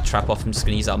gonna set that trap off. I'm just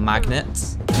gonna use our magnet.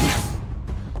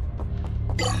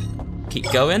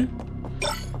 Keep going.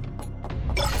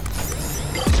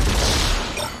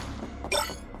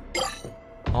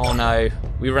 Oh no,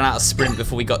 we ran out of sprint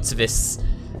before we got to this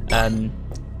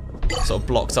sort of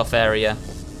blocked off area.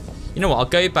 You know what, I'll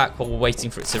go back while we're waiting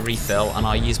for it to refill, and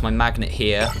I'll use my magnet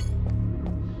here.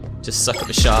 Just suck up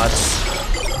the shards.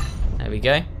 There we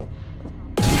go.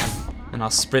 And I'll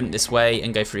sprint this way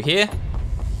and go through here.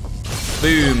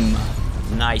 Boom.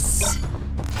 Nice.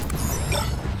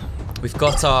 We've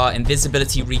got our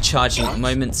invisibility recharging at the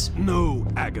moment. No,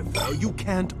 Agatha, you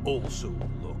can't also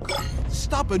look.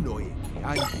 Stop annoying me,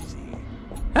 I'm busy.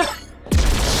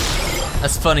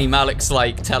 That's funny, Malik's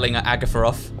like telling Agatha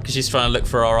off because she's trying to look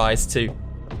for our eyes too.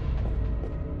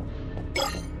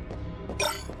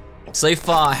 So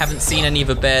far, I haven't seen any of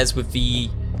the bears with the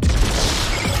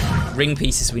ring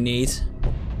pieces we need,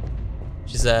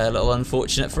 which is a little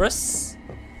unfortunate for us.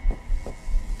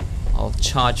 I'll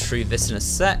charge through this in a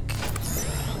sec.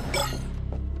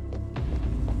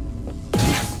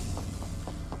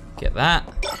 Get that.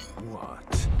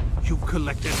 What? You've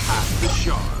collected half the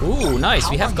shards. Ooh, nice.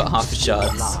 We How have are got you half the still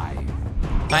shards. alive?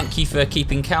 Thank you for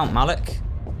keeping count, Malik.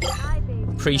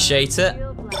 Appreciate it.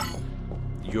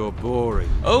 You're boring.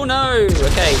 Oh no!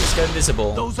 Okay, let's go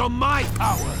invisible. Those are my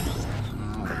powers.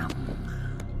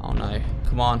 Oh no,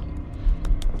 come on.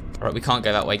 Alright, we can't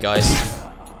go that way, guys.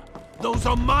 Those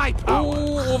are my powers.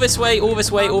 Ooh, all this way, all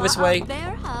this way, all this way.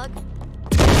 Bear hug.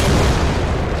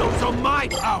 Those are my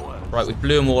powers. Right, we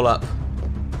blew them all up.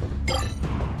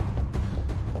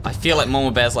 I feel like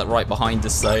Mama Bear's like right behind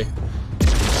us though.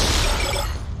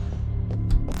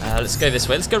 Let's go this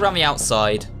way. Let's go around the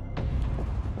outside.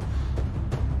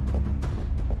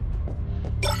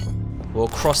 We'll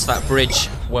cross that bridge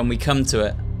when we come to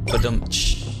it.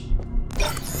 Ba-dum-tsh.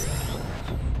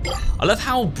 I love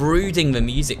how brooding the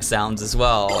music sounds as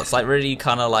well. It's like really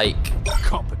kind of like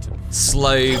Competent.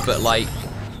 slow but like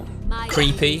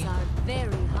creepy.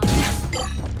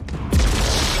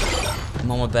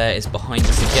 Mama Bear is behind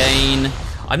us again.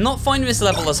 I'm not finding this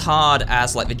level as hard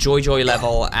as like the Joy Joy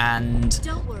level and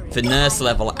the Nurse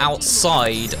level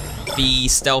outside the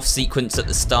stealth sequence at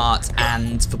the start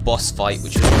and the boss fight,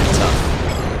 which was really tough.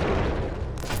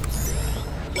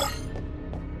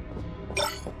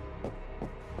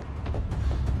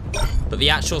 But the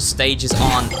actual stages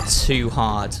aren't too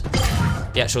hard.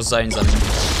 The actual zones, I mean.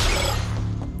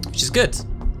 Which is good.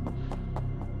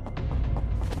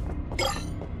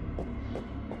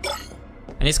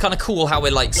 And it's kind of cool how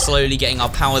we're like slowly getting our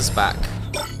powers back.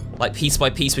 Like piece by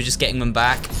piece, we're just getting them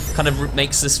back. Kind of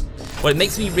makes us, well, it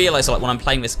makes me realize like when I'm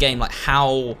playing this game, like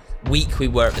how weak we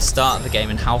were at the start of the game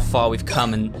and how far we've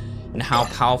come and how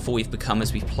powerful we've become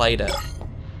as we've played it.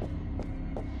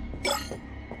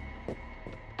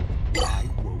 I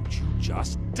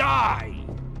Just die!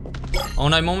 Oh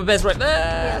no, Mama Bear's right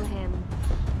there! Kill him.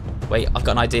 Wait, I've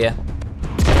got an idea.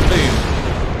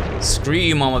 Boom.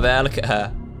 Screw Mama Bear, look at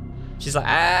her. She's like,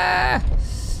 ah!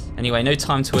 Anyway, no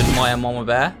time to admire Mama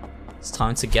Bear. It's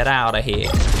time to get out of here.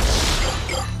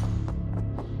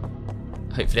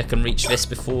 Hopefully I can reach this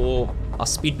before our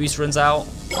speed boost runs out.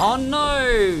 Oh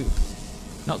no!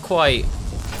 Not quite.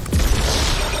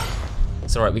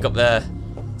 It's alright, we got the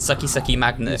sucky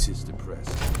magnet. This is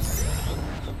depressing.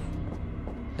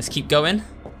 Let's keep going.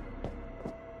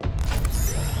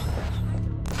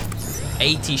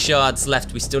 80 shards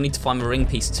left. We still need to find the ring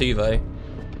piece too, though.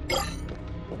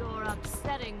 You're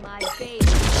upsetting my baby.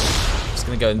 Just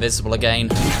gonna go invisible again.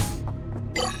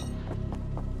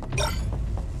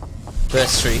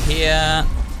 Burst through here.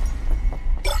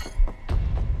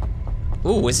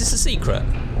 Ooh, is this a secret?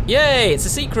 Yay, it's a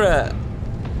secret!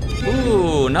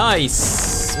 Ooh,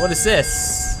 nice! What is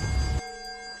this?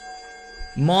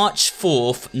 March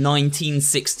 4th,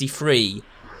 1963.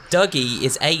 Dougie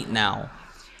is 8 now.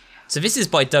 So this is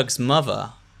by Doug's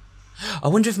mother. I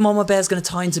wonder if Mama Bear's gonna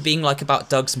tie into being like about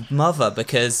Doug's mother,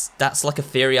 because that's like a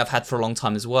theory I've had for a long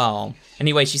time as well.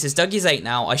 Anyway, she says, Dougie's 8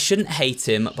 now, I shouldn't hate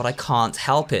him, but I can't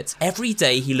help it. Every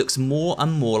day he looks more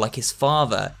and more like his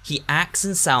father. He acts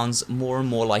and sounds more and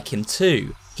more like him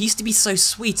too. He used to be so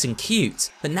sweet and cute,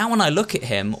 but now when I look at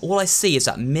him, all I see is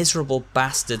that miserable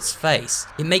bastard's face.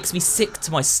 It makes me sick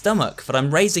to my stomach that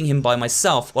I'm raising him by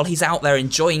myself while he's out there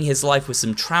enjoying his life with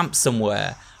some tramp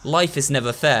somewhere. Life is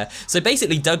never fair. So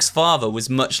basically Doug's father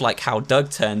was much like how Doug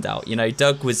turned out. You know,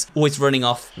 Doug was always running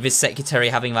off with his secretary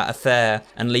having that affair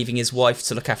and leaving his wife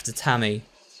to look after Tammy.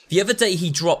 The other day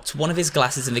he dropped one of his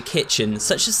glasses in the kitchen,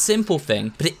 such a simple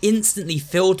thing, but it instantly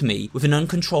filled me with an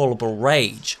uncontrollable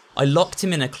rage. I locked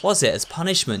him in a closet as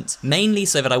punishment, mainly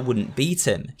so that I wouldn't beat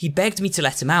him. He begged me to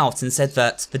let him out and said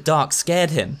that the dark scared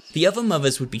him. The other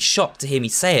mothers would be shocked to hear me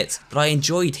say it, but I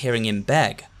enjoyed hearing him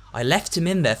beg. I left him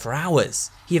in there for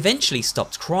hours. He eventually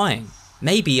stopped crying.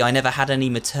 Maybe I never had any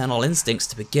maternal instincts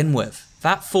to begin with.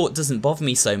 That thought doesn't bother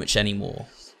me so much anymore.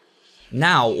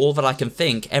 Now, all that I can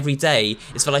think every day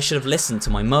is that I should have listened to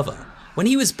my mother. When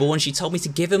he was born, she told me to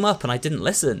give him up and I didn't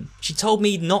listen. She told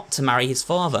me not to marry his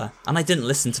father, and I didn't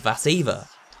listen to that either.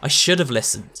 I should have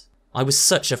listened. I was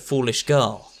such a foolish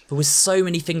girl. There were so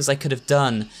many things I could have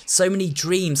done, so many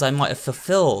dreams I might have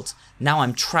fulfilled. Now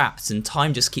I'm trapped and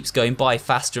time just keeps going by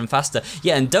faster and faster.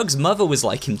 Yeah, and Doug's mother was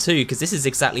like him too, because this is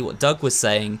exactly what Doug was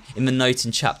saying in the note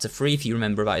in chapter 3, if you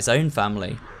remember, about his own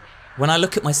family. When I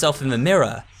look at myself in the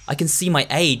mirror, I can see my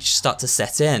age start to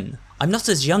set in. I'm not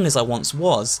as young as I once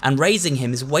was, and raising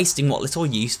him is wasting what little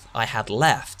youth I had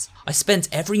left. I spent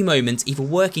every moment either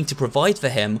working to provide for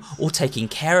him or taking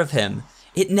care of him.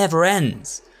 It never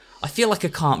ends. I feel like I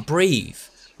can't breathe.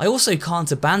 I also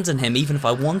can't abandon him even if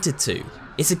I wanted to.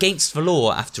 It's against the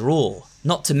law after all.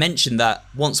 Not to mention that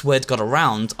once word got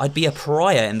around, I'd be a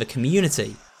pariah in the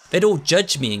community. They'd all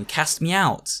judge me and cast me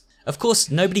out. Of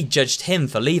course, nobody judged him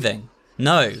for leaving.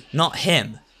 No, not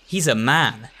him. He's a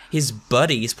man. His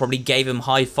buddies probably gave him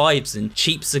high fives and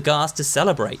cheap cigars to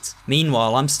celebrate.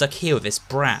 Meanwhile, I'm stuck here with this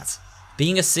brat.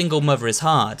 Being a single mother is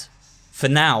hard. For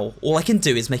now, all I can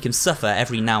do is make him suffer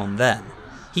every now and then.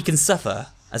 He can suffer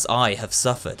as I have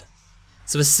suffered.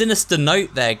 So a sinister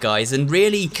note there, guys, and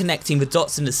really connecting the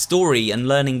dots in the story and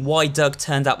learning why Doug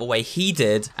turned out the way he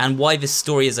did and why this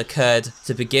story has occurred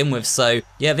to begin with. So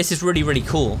yeah, this is really, really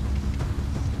cool.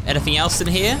 Anything else in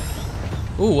here?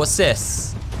 Ooh, what's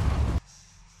this?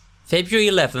 February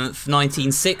 11th,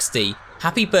 1960.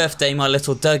 Happy birthday, my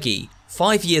little Dougie.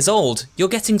 5 years old. You're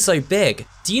getting so big.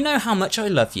 Do you know how much I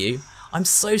love you? I'm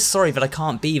so sorry that I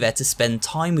can't be there to spend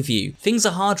time with you. Things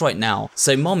are hard right now,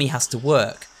 so mommy has to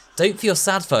work. Don't feel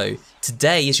sad though.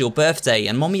 Today is your birthday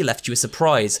and mommy left you a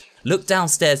surprise. Look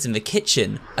downstairs in the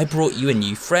kitchen. I brought you a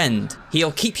new friend.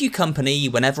 He'll keep you company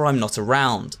whenever I'm not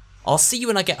around. I'll see you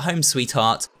when I get home,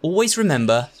 sweetheart. Always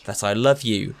remember that I love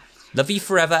you. Love you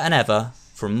forever and ever.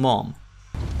 From Mom.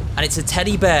 And it's a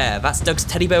teddy bear. That's Doug's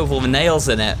teddy bear with all the nails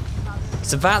in it.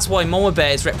 So that's why Mama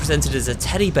Bear is represented as a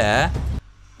teddy bear.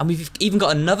 And we've even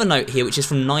got another note here, which is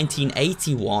from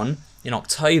 1981 in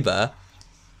October.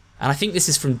 And I think this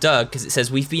is from Doug, because it says,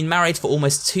 we've been married for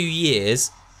almost 2 years,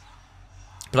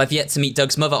 but I've yet to meet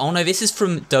Doug's mother. Oh no, this is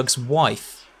from Doug's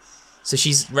wife. So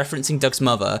she's referencing Doug's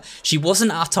mother. She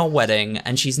wasn't at our wedding,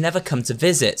 and she's never come to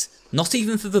visit. Not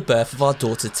even for the birth of our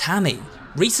daughter Tammy.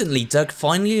 Recently, Doug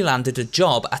finally landed a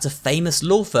job at a famous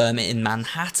law firm in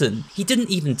Manhattan. He didn't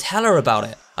even tell her about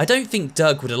it. I don't think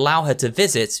Doug would allow her to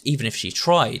visit, even if she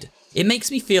tried. It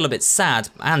makes me feel a bit sad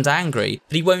and angry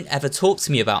that he won't ever talk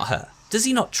to me about her. Does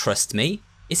he not trust me?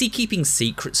 Is he keeping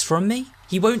secrets from me?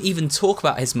 He won't even talk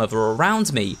about his mother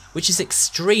around me, which is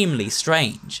extremely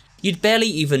strange. You'd barely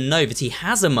even know that he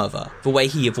has a mother, the way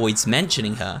he avoids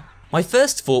mentioning her. My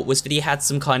first thought was that he had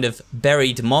some kind of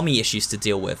buried mommy issues to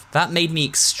deal with. That made me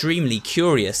extremely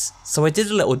curious, so I did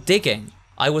a little digging.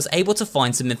 I was able to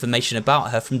find some information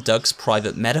about her from Doug's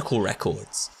private medical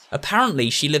records. Apparently,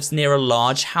 she lives near a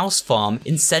large house farm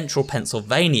in central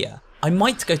Pennsylvania. I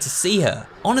might go to see her.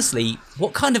 Honestly,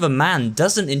 what kind of a man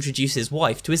doesn't introduce his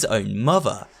wife to his own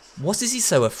mother? What is he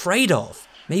so afraid of?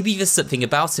 Maybe there's something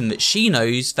about him that she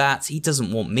knows that he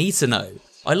doesn't want me to know.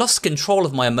 I lost control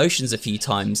of my emotions a few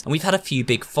times and we've had a few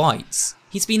big fights.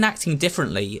 He's been acting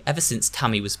differently ever since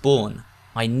Tammy was born.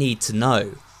 I need to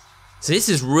know. So this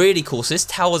is really cool. So this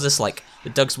tells us like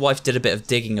that Doug's wife did a bit of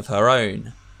digging of her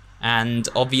own. And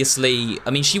obviously,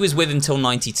 I mean, she was with him till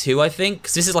 92, I think.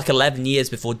 Because this is like 11 years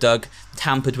before Doug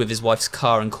tampered with his wife's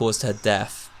car and caused her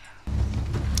death.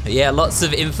 But yeah, lots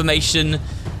of information,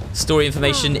 story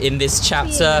information in this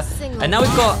chapter. And now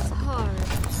we've got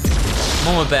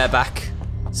Mama Bear back.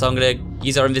 So I'm gonna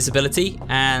use our invisibility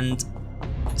and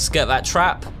skirt that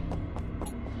trap.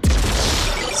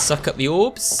 Suck up the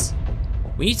orbs.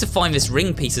 We need to find this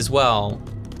ring piece as well.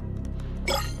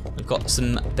 I've got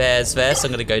some bears there, so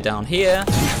I'm gonna go down here.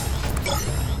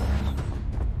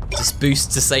 Just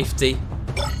boost to safety.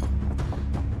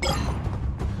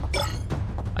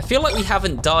 I feel like we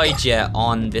haven't died yet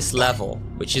on this level,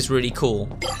 which is really cool.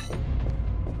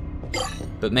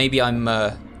 But maybe I'm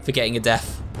forgetting a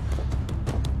death.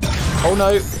 Oh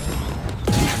no!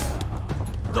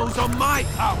 Those are my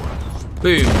powers!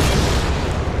 Boom.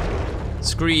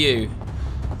 Screw you.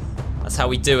 That's how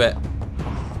we do it.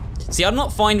 See, I'm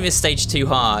not finding this stage too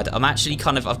hard. I'm actually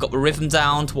kind of, I've got the rhythm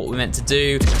down to what we're meant to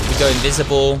do. We go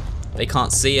invisible. They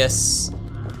can't see us.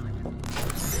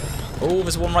 Oh,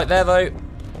 there's one right there though.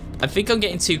 I think I'm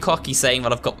getting too cocky saying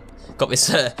that I've got this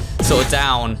sort of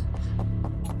down.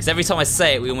 Because every time I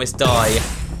say it, we almost die.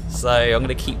 So I'm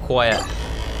gonna keep quiet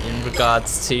in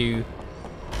regards to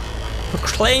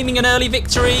proclaiming an early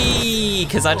victory,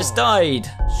 because I just died.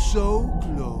 So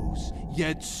close,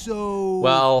 yet so...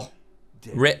 Well,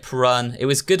 rip run. It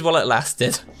was good while it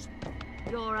lasted.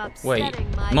 Wait,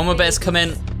 Mama Bear's come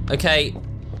in. Okay,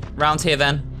 round here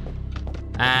then.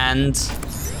 And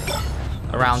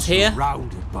around here.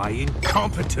 Surrounded by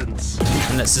incompetence.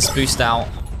 And let's just boost out.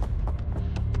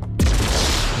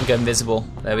 And go invisible.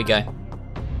 There we go.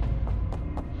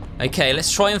 Okay,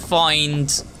 let's try and find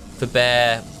the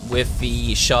bear with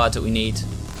the shard that we need.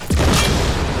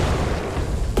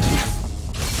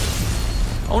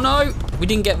 Oh no, we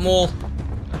didn't get more.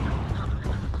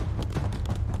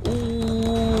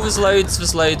 Ooh, there's loads,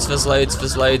 there's loads, there's loads,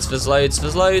 there's loads, there's loads,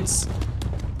 there's loads.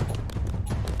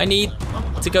 I need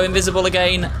to go invisible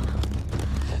again.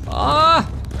 Ah!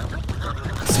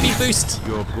 Speed boost.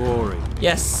 You're boring.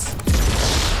 Yes.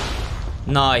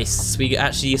 Nice, we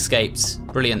actually escaped.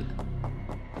 Brilliant.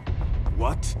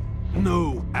 What?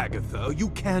 No, Agatha, you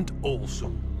can't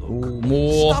also look. Ooh,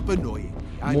 more. Stop annoying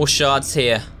me. More shards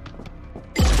here.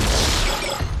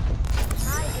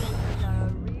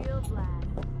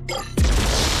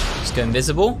 Just go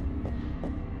invisible.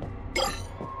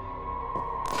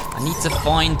 I need to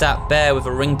find that bear with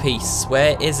a ring piece.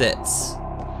 Where is it?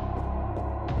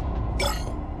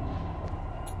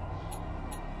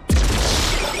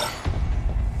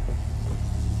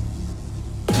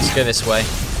 Let's go this way.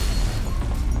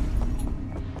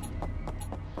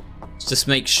 Let's just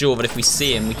make sure that if we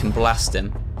see him, we can blast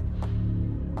him.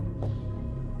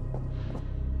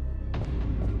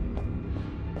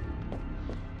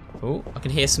 Oh, I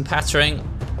can hear some pattering.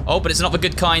 Oh, but it's not the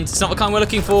good kind. It's not the kind we're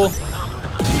looking for.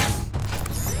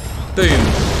 Boom.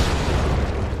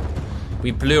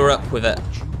 We blew her up with it.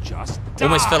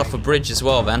 Almost fell off a bridge as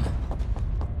well then.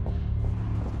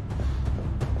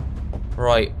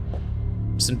 Right.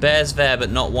 Some bears there, but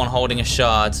not one holding a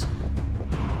shard.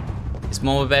 Is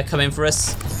Mama Bear coming for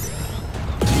us?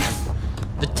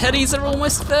 The teddies are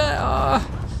almost there. Oh,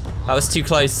 that was too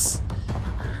close.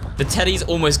 The teddies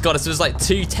almost got us. It was like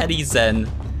 2 teddies then.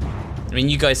 I mean,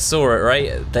 you guys saw it,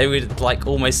 right? They were like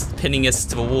almost pinning us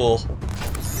to the wall.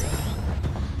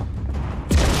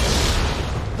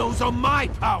 Those are my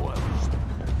powers.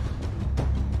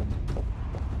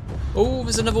 Oh,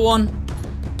 there's another one.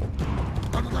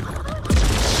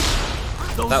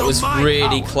 That was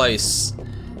really close.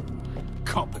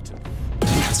 Competent.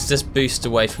 Let's just boost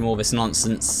away from all this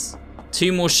nonsense.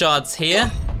 2 more shards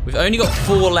here. We've only got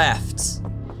 4 left.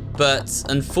 But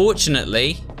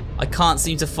unfortunately, I can't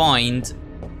seem to find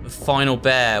the final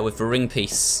bear with the ring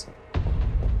piece.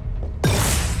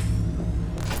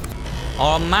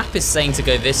 Our map is saying to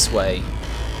go this way.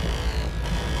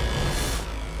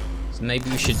 So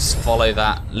maybe we should just follow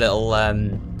that little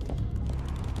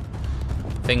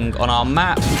thing on our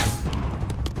map.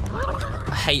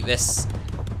 I hate this.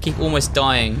 Keep almost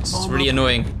dying. It's just really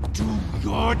annoying. Do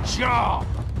your job.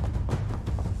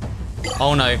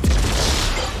 Oh no.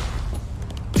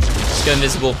 Let's go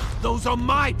invisible. Those are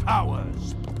my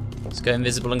powers. Let's go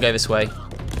invisible and go this way.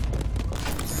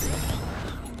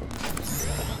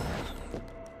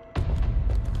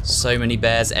 So many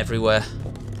bears everywhere.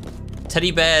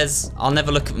 Teddy bears, I'll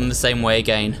never look at them the same way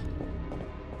again.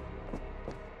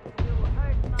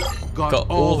 Got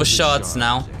all the shards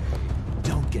now.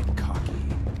 Don't get cocky.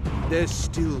 There's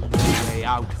still no way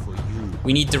out for you.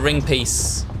 We need the ring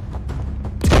piece.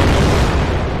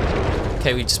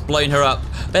 Okay, we've just blown her up.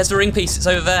 There's the ring piece, it's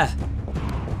over there.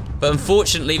 But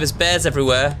unfortunately, there's bears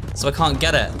everywhere, so I can't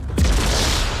get it.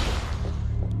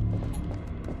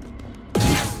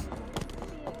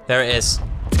 There it is.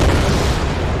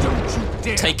 Don't you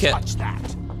dare Take it. touch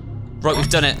that. Right, we've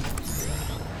done it.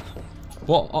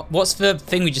 What's the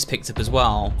thing we just picked up as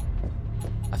well?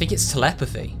 I think it's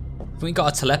telepathy. I think we got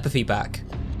our telepathy back.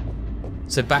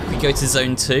 So back we go to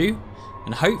zone 2,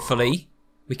 and hopefully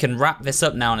we can wrap this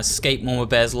up now and escape Mama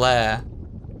Bear's lair.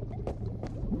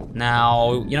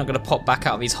 Now, you're not gonna pop back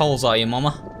out of these holes, are you,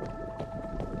 Mama?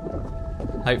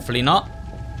 Hopefully not.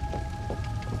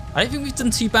 I don't think we've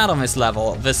done too bad on this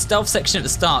level. The stealth section at the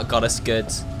start got us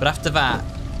good, but after that,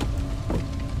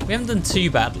 we haven't done too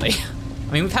badly.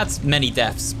 I mean, we've had many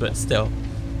deaths, but still,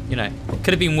 you know,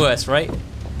 could have been worse, right?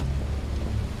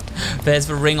 There's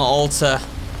the ring altar.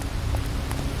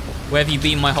 Where have you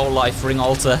been my whole life, ring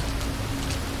altar?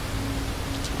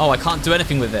 Oh, I can't do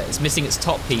anything with it. It's missing its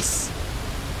top piece.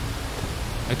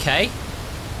 Okay.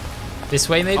 This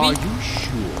way, maybe? Are you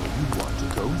sure you want to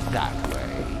go that way?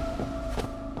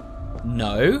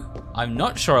 No, I'm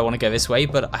not sure I want to go this way,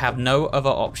 but I have no other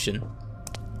option.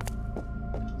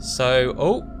 So,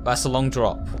 oh, that's a long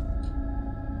drop.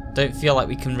 Don't feel like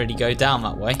we can really go down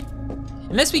that way.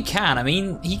 Unless we can, I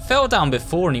mean, he fell down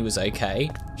before and he was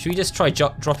okay. Should we just try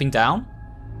dropping down?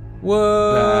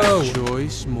 Whoa! Bad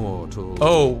choice, mortal.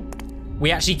 Oh,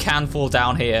 we actually can fall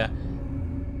down here.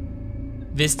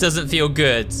 This doesn't feel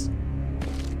good.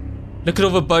 Look at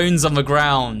all the bones on the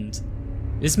ground.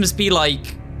 This must be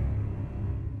like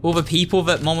all the people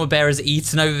that Mama Bear has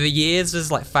eaten over the years.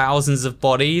 There's like thousands of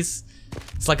bodies.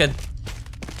 It's like a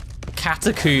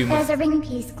catacomb. There's a ring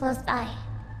piece close by.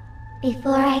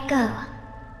 Before I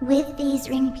go, with these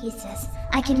ring pieces,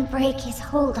 I can break his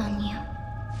hold on you.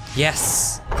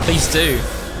 Yes, please do.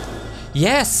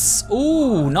 Yes,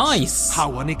 ooh, nice.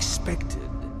 How unexpected.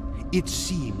 It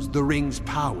seems the ring's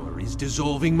power is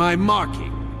dissolving my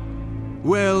marking.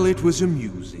 Well, it was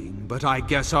amusing, but I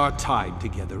guess our time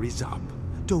together is up.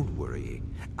 Don't worry,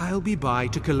 I'll be by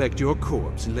to collect your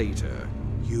corpse later.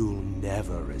 You'll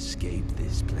never escape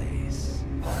this place.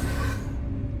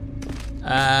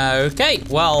 Okay,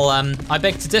 well, I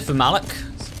beg to differ, Malik.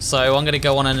 So I'm gonna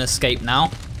go on and escape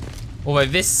now. Although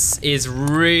this is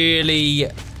really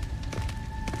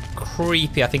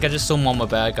creepy. I think I just saw Mama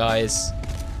Bear, guys.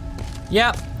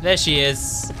 Yep, there she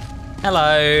is.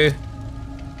 Hello.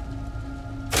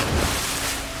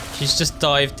 She's just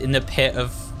dived in the pit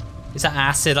of... Is that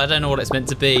acid? I don't know what it's meant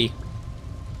to be.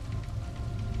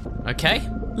 Okay.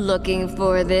 Looking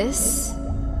for this?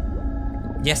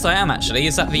 Yes, I am actually.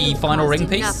 Is that the final ring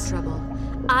Caused enough piece? trouble.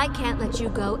 I can't let you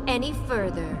go any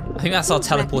further. I think that's our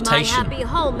teleportation. Wrecked my happy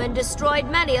home and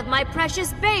destroyed many of my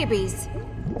precious babies.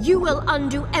 You will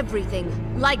undo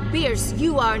everything. Like Bearlt,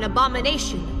 you are an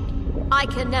abomination. I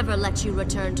can never let you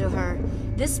return to her.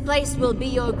 This place will be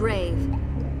your grave.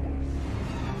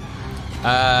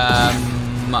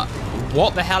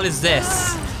 What the hell is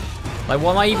this? Like,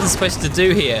 what am I even supposed to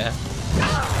do here?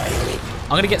 I'm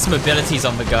gonna get some abilities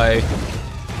on the go.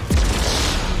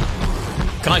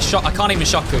 Can I shock? I can't even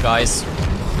shock her, guys.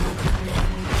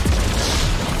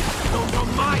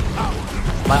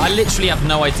 Like, I literally have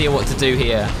no idea what to do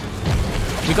here.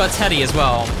 We got a Teddy as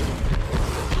well.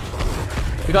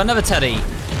 We got another Teddy.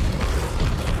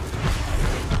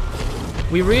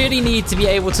 We really need to be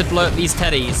able to blow up these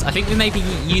Teddies. I think we maybe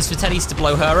use the Teddies to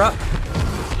blow her up.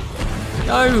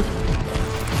 No.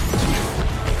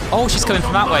 Oh, she's coming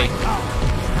from that way.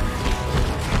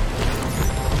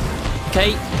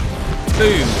 Okay.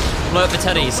 Boom. Blow up the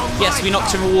Teddies. Yes, we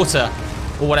knocked her in the water.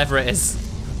 Or whatever it is.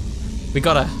 We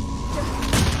got her.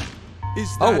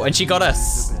 Oh, and she got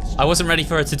us. I wasn't ready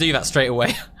for her to do that straight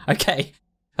away. Okay.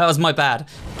 That was my bad.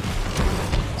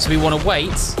 So we want to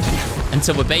wait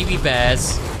until the baby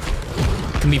bears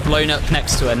can be blown up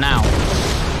next to her now.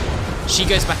 She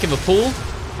goes back in the pool,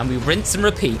 and we rinse and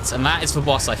repeat, and that is the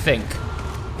boss, I think.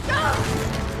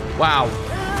 Wow.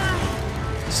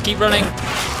 Just keep running.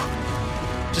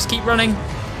 Just keep running.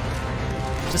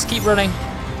 Just keep running.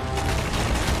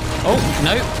 Oh,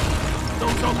 no.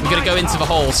 We're gonna go into the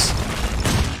holes.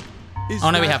 Oh,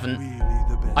 no, we haven't.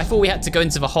 I thought we had to go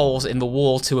into the holes in the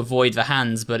wall to avoid the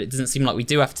hands, but it doesn't seem like we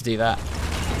do have to do that.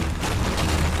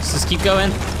 Let's just keep going.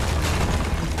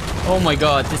 Oh my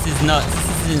god, this is nuts. This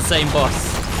is an insane boss.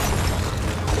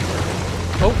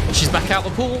 Oh, she's back out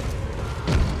the pool.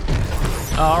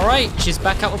 Alright, she's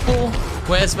back out the pool.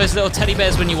 Where's those little teddy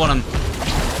bears when you want them?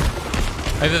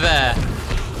 Over there.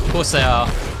 Of course they are.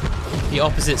 The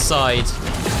opposite side.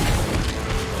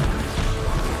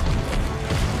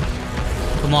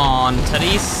 Come on,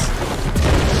 teddies.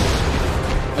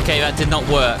 Okay, that did not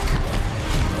work.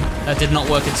 That did not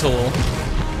work at all.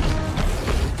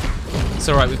 It's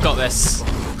alright, we've got this.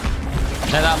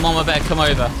 Let that mama bear come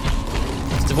over.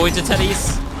 Just avoid the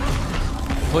teddies.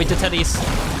 Avoid the teddies.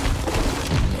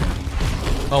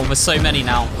 Oh, there's so many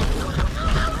now.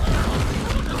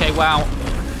 Okay, wow.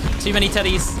 Too many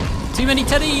teddies. Too many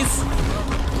teddies.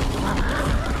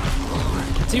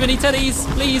 Too many teddies,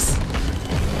 please.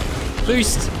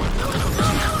 Boost.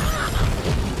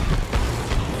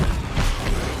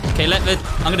 Okay,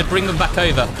 I'm gonna bring them back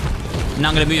over. Now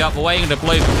I'm gonna move out the way, I'm gonna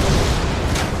blow them.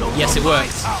 Yes, it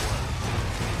worked.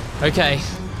 Okay.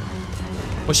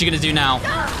 What's she gonna do now?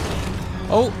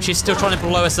 Oh, she's still trying to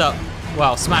blow us up.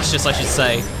 Well, smash us, I should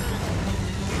say.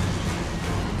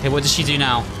 Okay, what does she do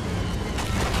now?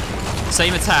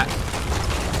 Same attack.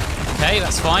 Okay,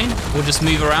 that's fine. We'll just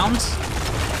move around.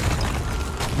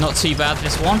 Not too bad,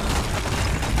 this one.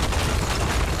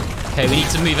 Okay, we need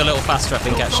to move a little faster, I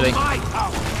think, actually.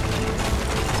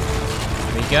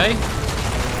 There we go.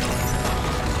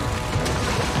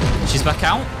 She's back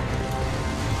out.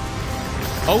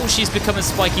 Oh, she's become a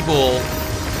spiky ball.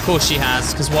 Of course she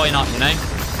has, because why not, you know?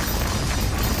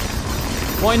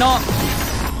 Why not?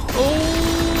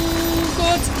 Oh,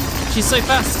 God. She's so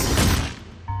fast.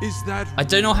 Is that I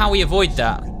don't know how we avoid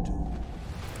that.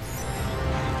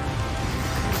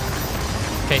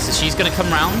 Okay, so she's going to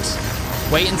come round.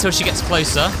 Wait until she gets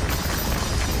closer.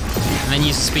 And then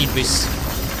use a speed boost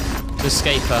to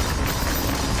escape her.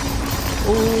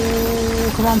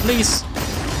 Oh, come on, please.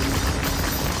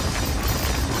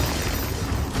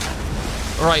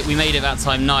 Alright, we made it that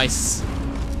time. Nice.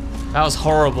 That was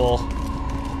horrible.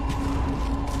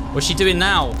 What's she doing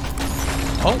now?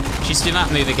 Oh, she's doing that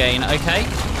move again. Okay.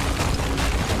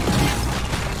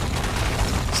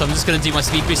 So I'm just going to do my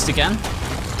speed boost again.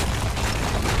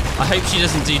 I hope she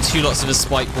doesn't do too lots of a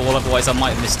spike ball, otherwise I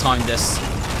might have mistimed this.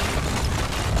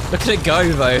 Look at it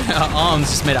go, though. Her arms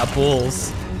just made out of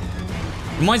balls.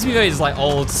 Reminds me of those like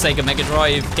old Sega Mega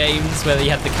Drive games where you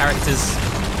had the characters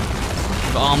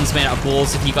with arms made out of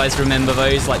balls, if you guys remember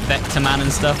those, like Vector Man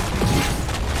and stuff.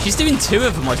 She's doing two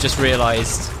of them, I've just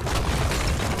realised.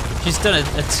 She's done a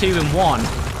 2-in-1.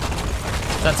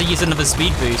 So I have to use another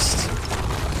speed boost.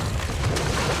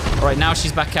 Alright, now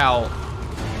she's back out.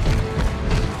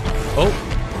 Oh,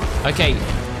 okay.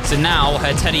 So now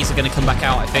her teddies are going to come back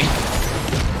out, I think.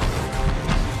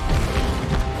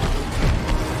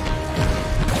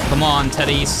 Come on,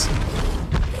 teddies.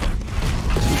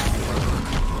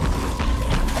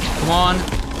 Come on.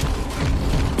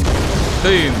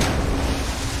 Boom.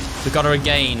 We got her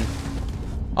again.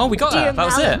 Oh, we got her. That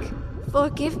was it.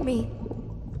 Forgive me.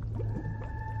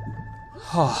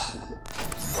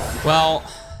 Well,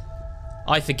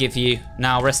 I forgive you.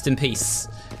 Now rest in peace.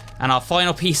 And our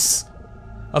final piece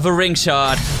of a ring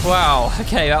shard. Wow,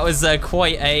 okay, that was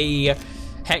quite a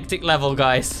hectic level,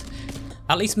 guys.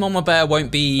 At least Mama Bear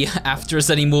won't be after us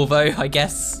anymore, though, I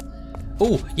guess.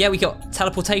 Oh, yeah, we got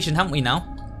teleportation, haven't we now?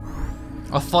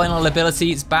 Our final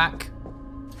ability is back.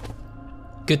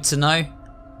 Good to know.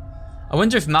 I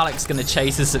wonder if Malik's going to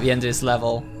chase us at the end of this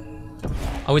level.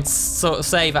 I would sort of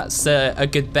say that's a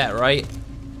good bet, right?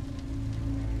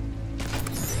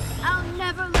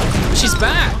 She's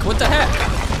back! What the heck?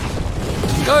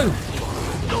 Go!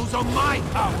 Those are my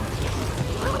powers.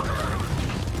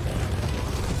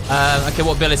 Okay,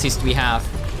 what abilities do we have?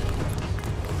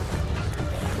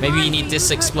 Maybe you need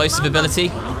this explosive ability.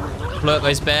 Blow up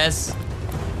those bears.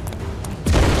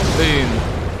 Boom.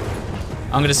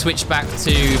 I'm gonna switch back to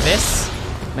this.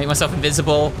 Make myself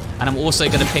invisible. And I'm also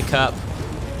gonna pick up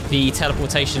the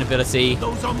teleportation ability.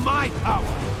 Those are my powers.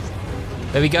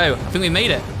 There we go. I think we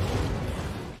made it.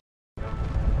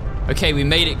 Okay, we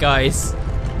made it, guys.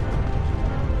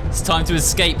 It's time to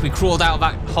escape. We crawled out of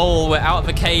that hole. We're out of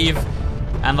the cave.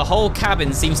 And the whole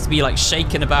cabin seems to be like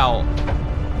shaken about.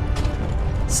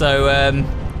 So,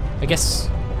 I guess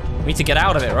we need to get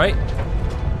out of it, right?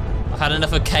 I've had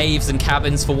enough of caves and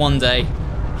cabins for one day.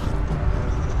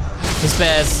 There's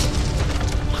bears.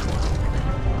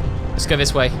 Let's go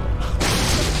this way.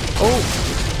 Oh!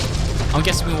 I'm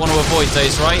guessing we want to avoid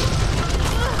those, right?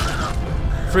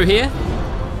 Through here?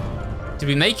 Did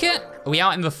we make it? Are we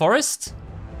out in the forest?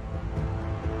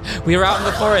 We are out in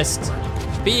the forest.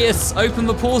 Bearlt, open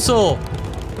the portal.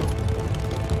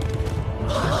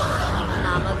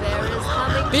 Mama Bear is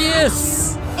coming.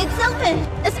 Bearlt! It's open!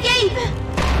 Escape!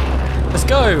 Let's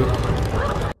go.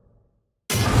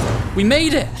 We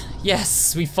made it.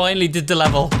 Yes, we finally did the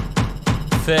level.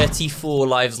 34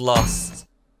 lives lost.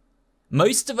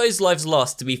 Most of those lives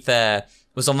lost, to be fair,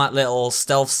 was on that little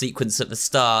stealth sequence at the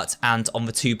start and on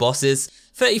the 2 bosses.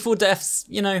 34 deaths,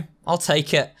 you know, I'll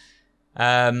take it.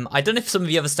 I don't know if some of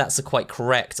the other stats are quite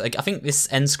correct. I think this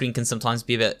end screen can sometimes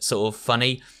be a bit sort of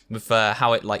funny with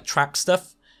how it like tracks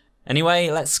stuff. Anyway,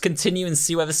 let's continue and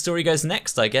see where the story goes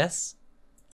next, I guess.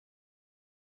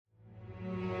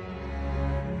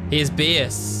 Here's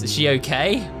Bearlt. Is she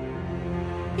okay?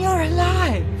 You're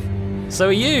alive! So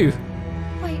are you.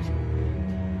 Wait.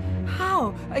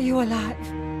 How are you alive?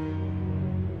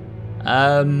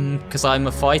 Because I'm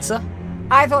a fighter?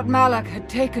 I thought Malak had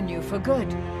taken you for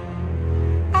good.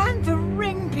 And the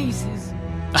ring pieces.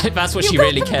 That's what You she got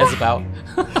really them cares back. about.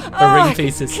 The Oh, ring I could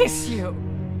pieces. kiss you.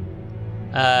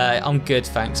 I'm good,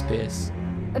 thanks, Bearlt.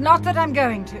 Not that I'm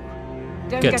going to.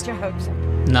 Don't Good. get your hopes up.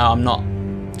 No, I'm not.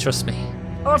 Trust me.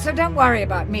 Also, don't worry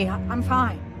about me. I'm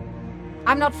fine.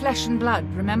 I'm not flesh and blood,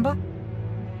 remember?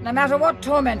 No matter what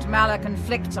torment Malak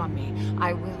inflicts on me,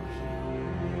 I will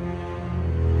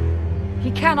heal. He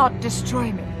cannot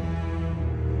destroy me.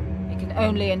 He can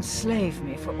only enslave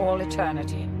me for all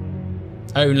eternity.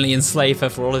 Only enslave her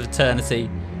for all of eternity.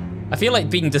 I feel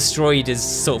like being destroyed is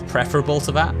sort of preferable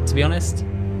to that, to be honest.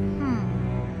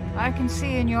 I can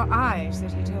see in your eyes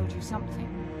that he told you something.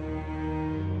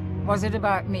 Was it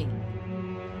about me?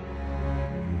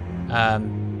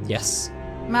 Yes.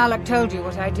 Malak told you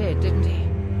what I did, didn't he?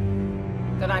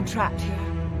 That I'm trapped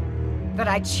here. That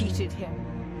I cheated him.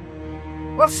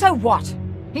 Well, so what?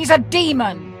 He's a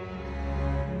demon!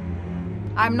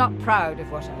 I'm not proud of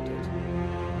what I did.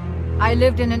 I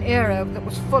lived in an era that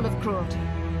was full of cruelty,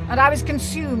 and I was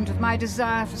consumed with my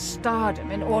desire for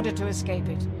stardom in order to escape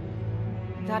it.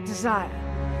 That desire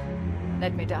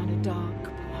led me down a dark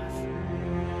path.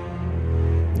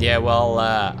 Yeah, well,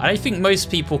 I don't think most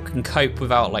people can cope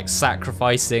without, like,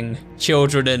 sacrificing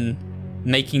children and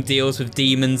making deals with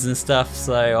demons and stuff,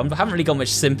 so I haven't really got much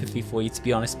sympathy for you, to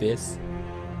be honest, Bearlt.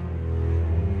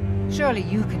 Surely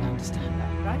you can understand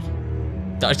that, right?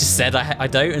 I just said I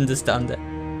don't understand it.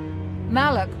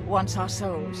 Malak wants our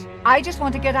souls. I just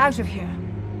want to get out of here.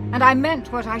 And I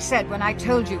meant what I said when I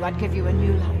told you I'd give you a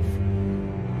new life.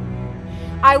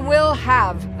 I will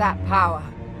have that power.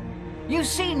 You've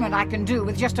seen what I can do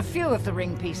with just a few of the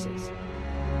ring pieces.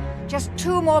 Just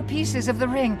 2 more pieces of the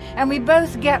ring, and we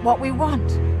both get what we want.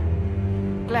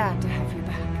 Glad to have you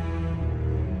back.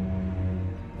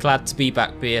 Glad to be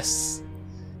back, Bearlt.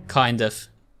 Kind of.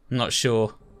 I'm not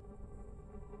sure.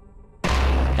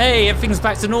 Hey, everything's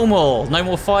back to normal. No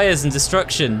more fires and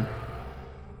destruction.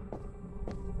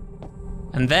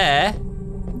 And there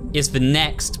is the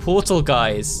next portal,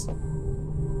 guys.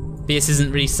 Bearlt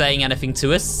isn't really saying anything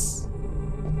to us.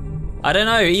 I don't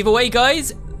know. Either way,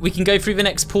 guys, we can go through the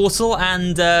next portal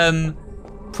and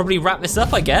probably wrap this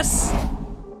up, I guess.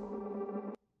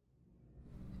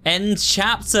 End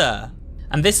chapter.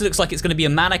 And this looks like it's going to be a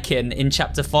mannequin in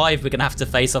chapter 5 we're going to have to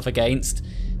face off against.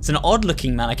 It's an odd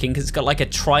looking mannequin because it's got like a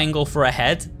triangle for a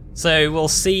head. So we'll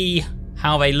see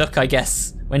how they look, I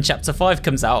guess, when chapter 5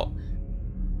 comes out.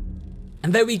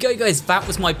 And there we go, guys. That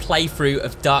was my playthrough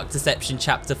of Dark Deception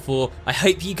Chapter 4. I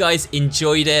hope you guys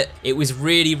enjoyed it. It was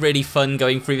really, really fun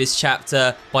going through this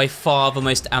chapter. By far the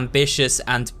most ambitious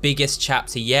and biggest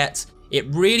chapter yet. It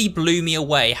really blew me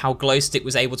away how Glowstick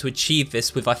was able to achieve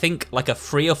this with, I think, like a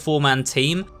 3 or 4 man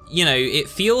team. You know, it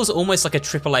feels almost like a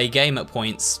AAA game at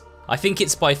points. I think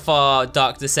it's by far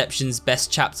Dark Deception's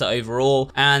best chapter overall,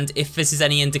 and if this is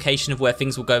any indication of where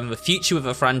things will go in the future with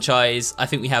the franchise, I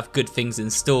think we have good things in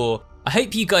store. I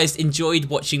hope you guys enjoyed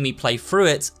watching me play through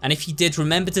it, and if you did,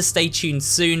 remember to stay tuned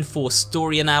soon for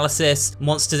story analysis,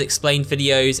 Monsters Explained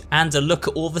videos, and a look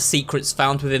at all the secrets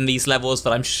found within these levels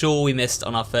that I'm sure we missed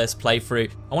on our first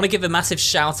playthrough. I want to give a massive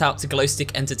shout out to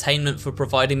Glowstick Entertainment for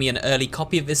providing me an early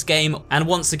copy of this game, and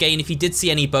once again, if you did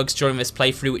see any bugs during this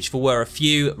playthrough, which there were a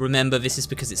few, remember this is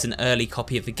because it's an early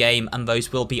copy of the game, and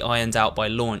those will be ironed out by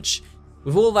launch.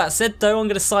 With all that said though, I'm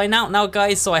going to sign out now,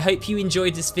 guys, so I hope you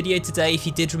enjoyed this video today. If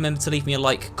you did, remember to leave me a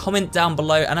like, comment down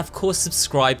below, and of course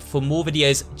subscribe for more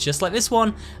videos just like this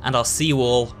one, and I'll see you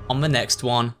all on the next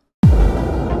one.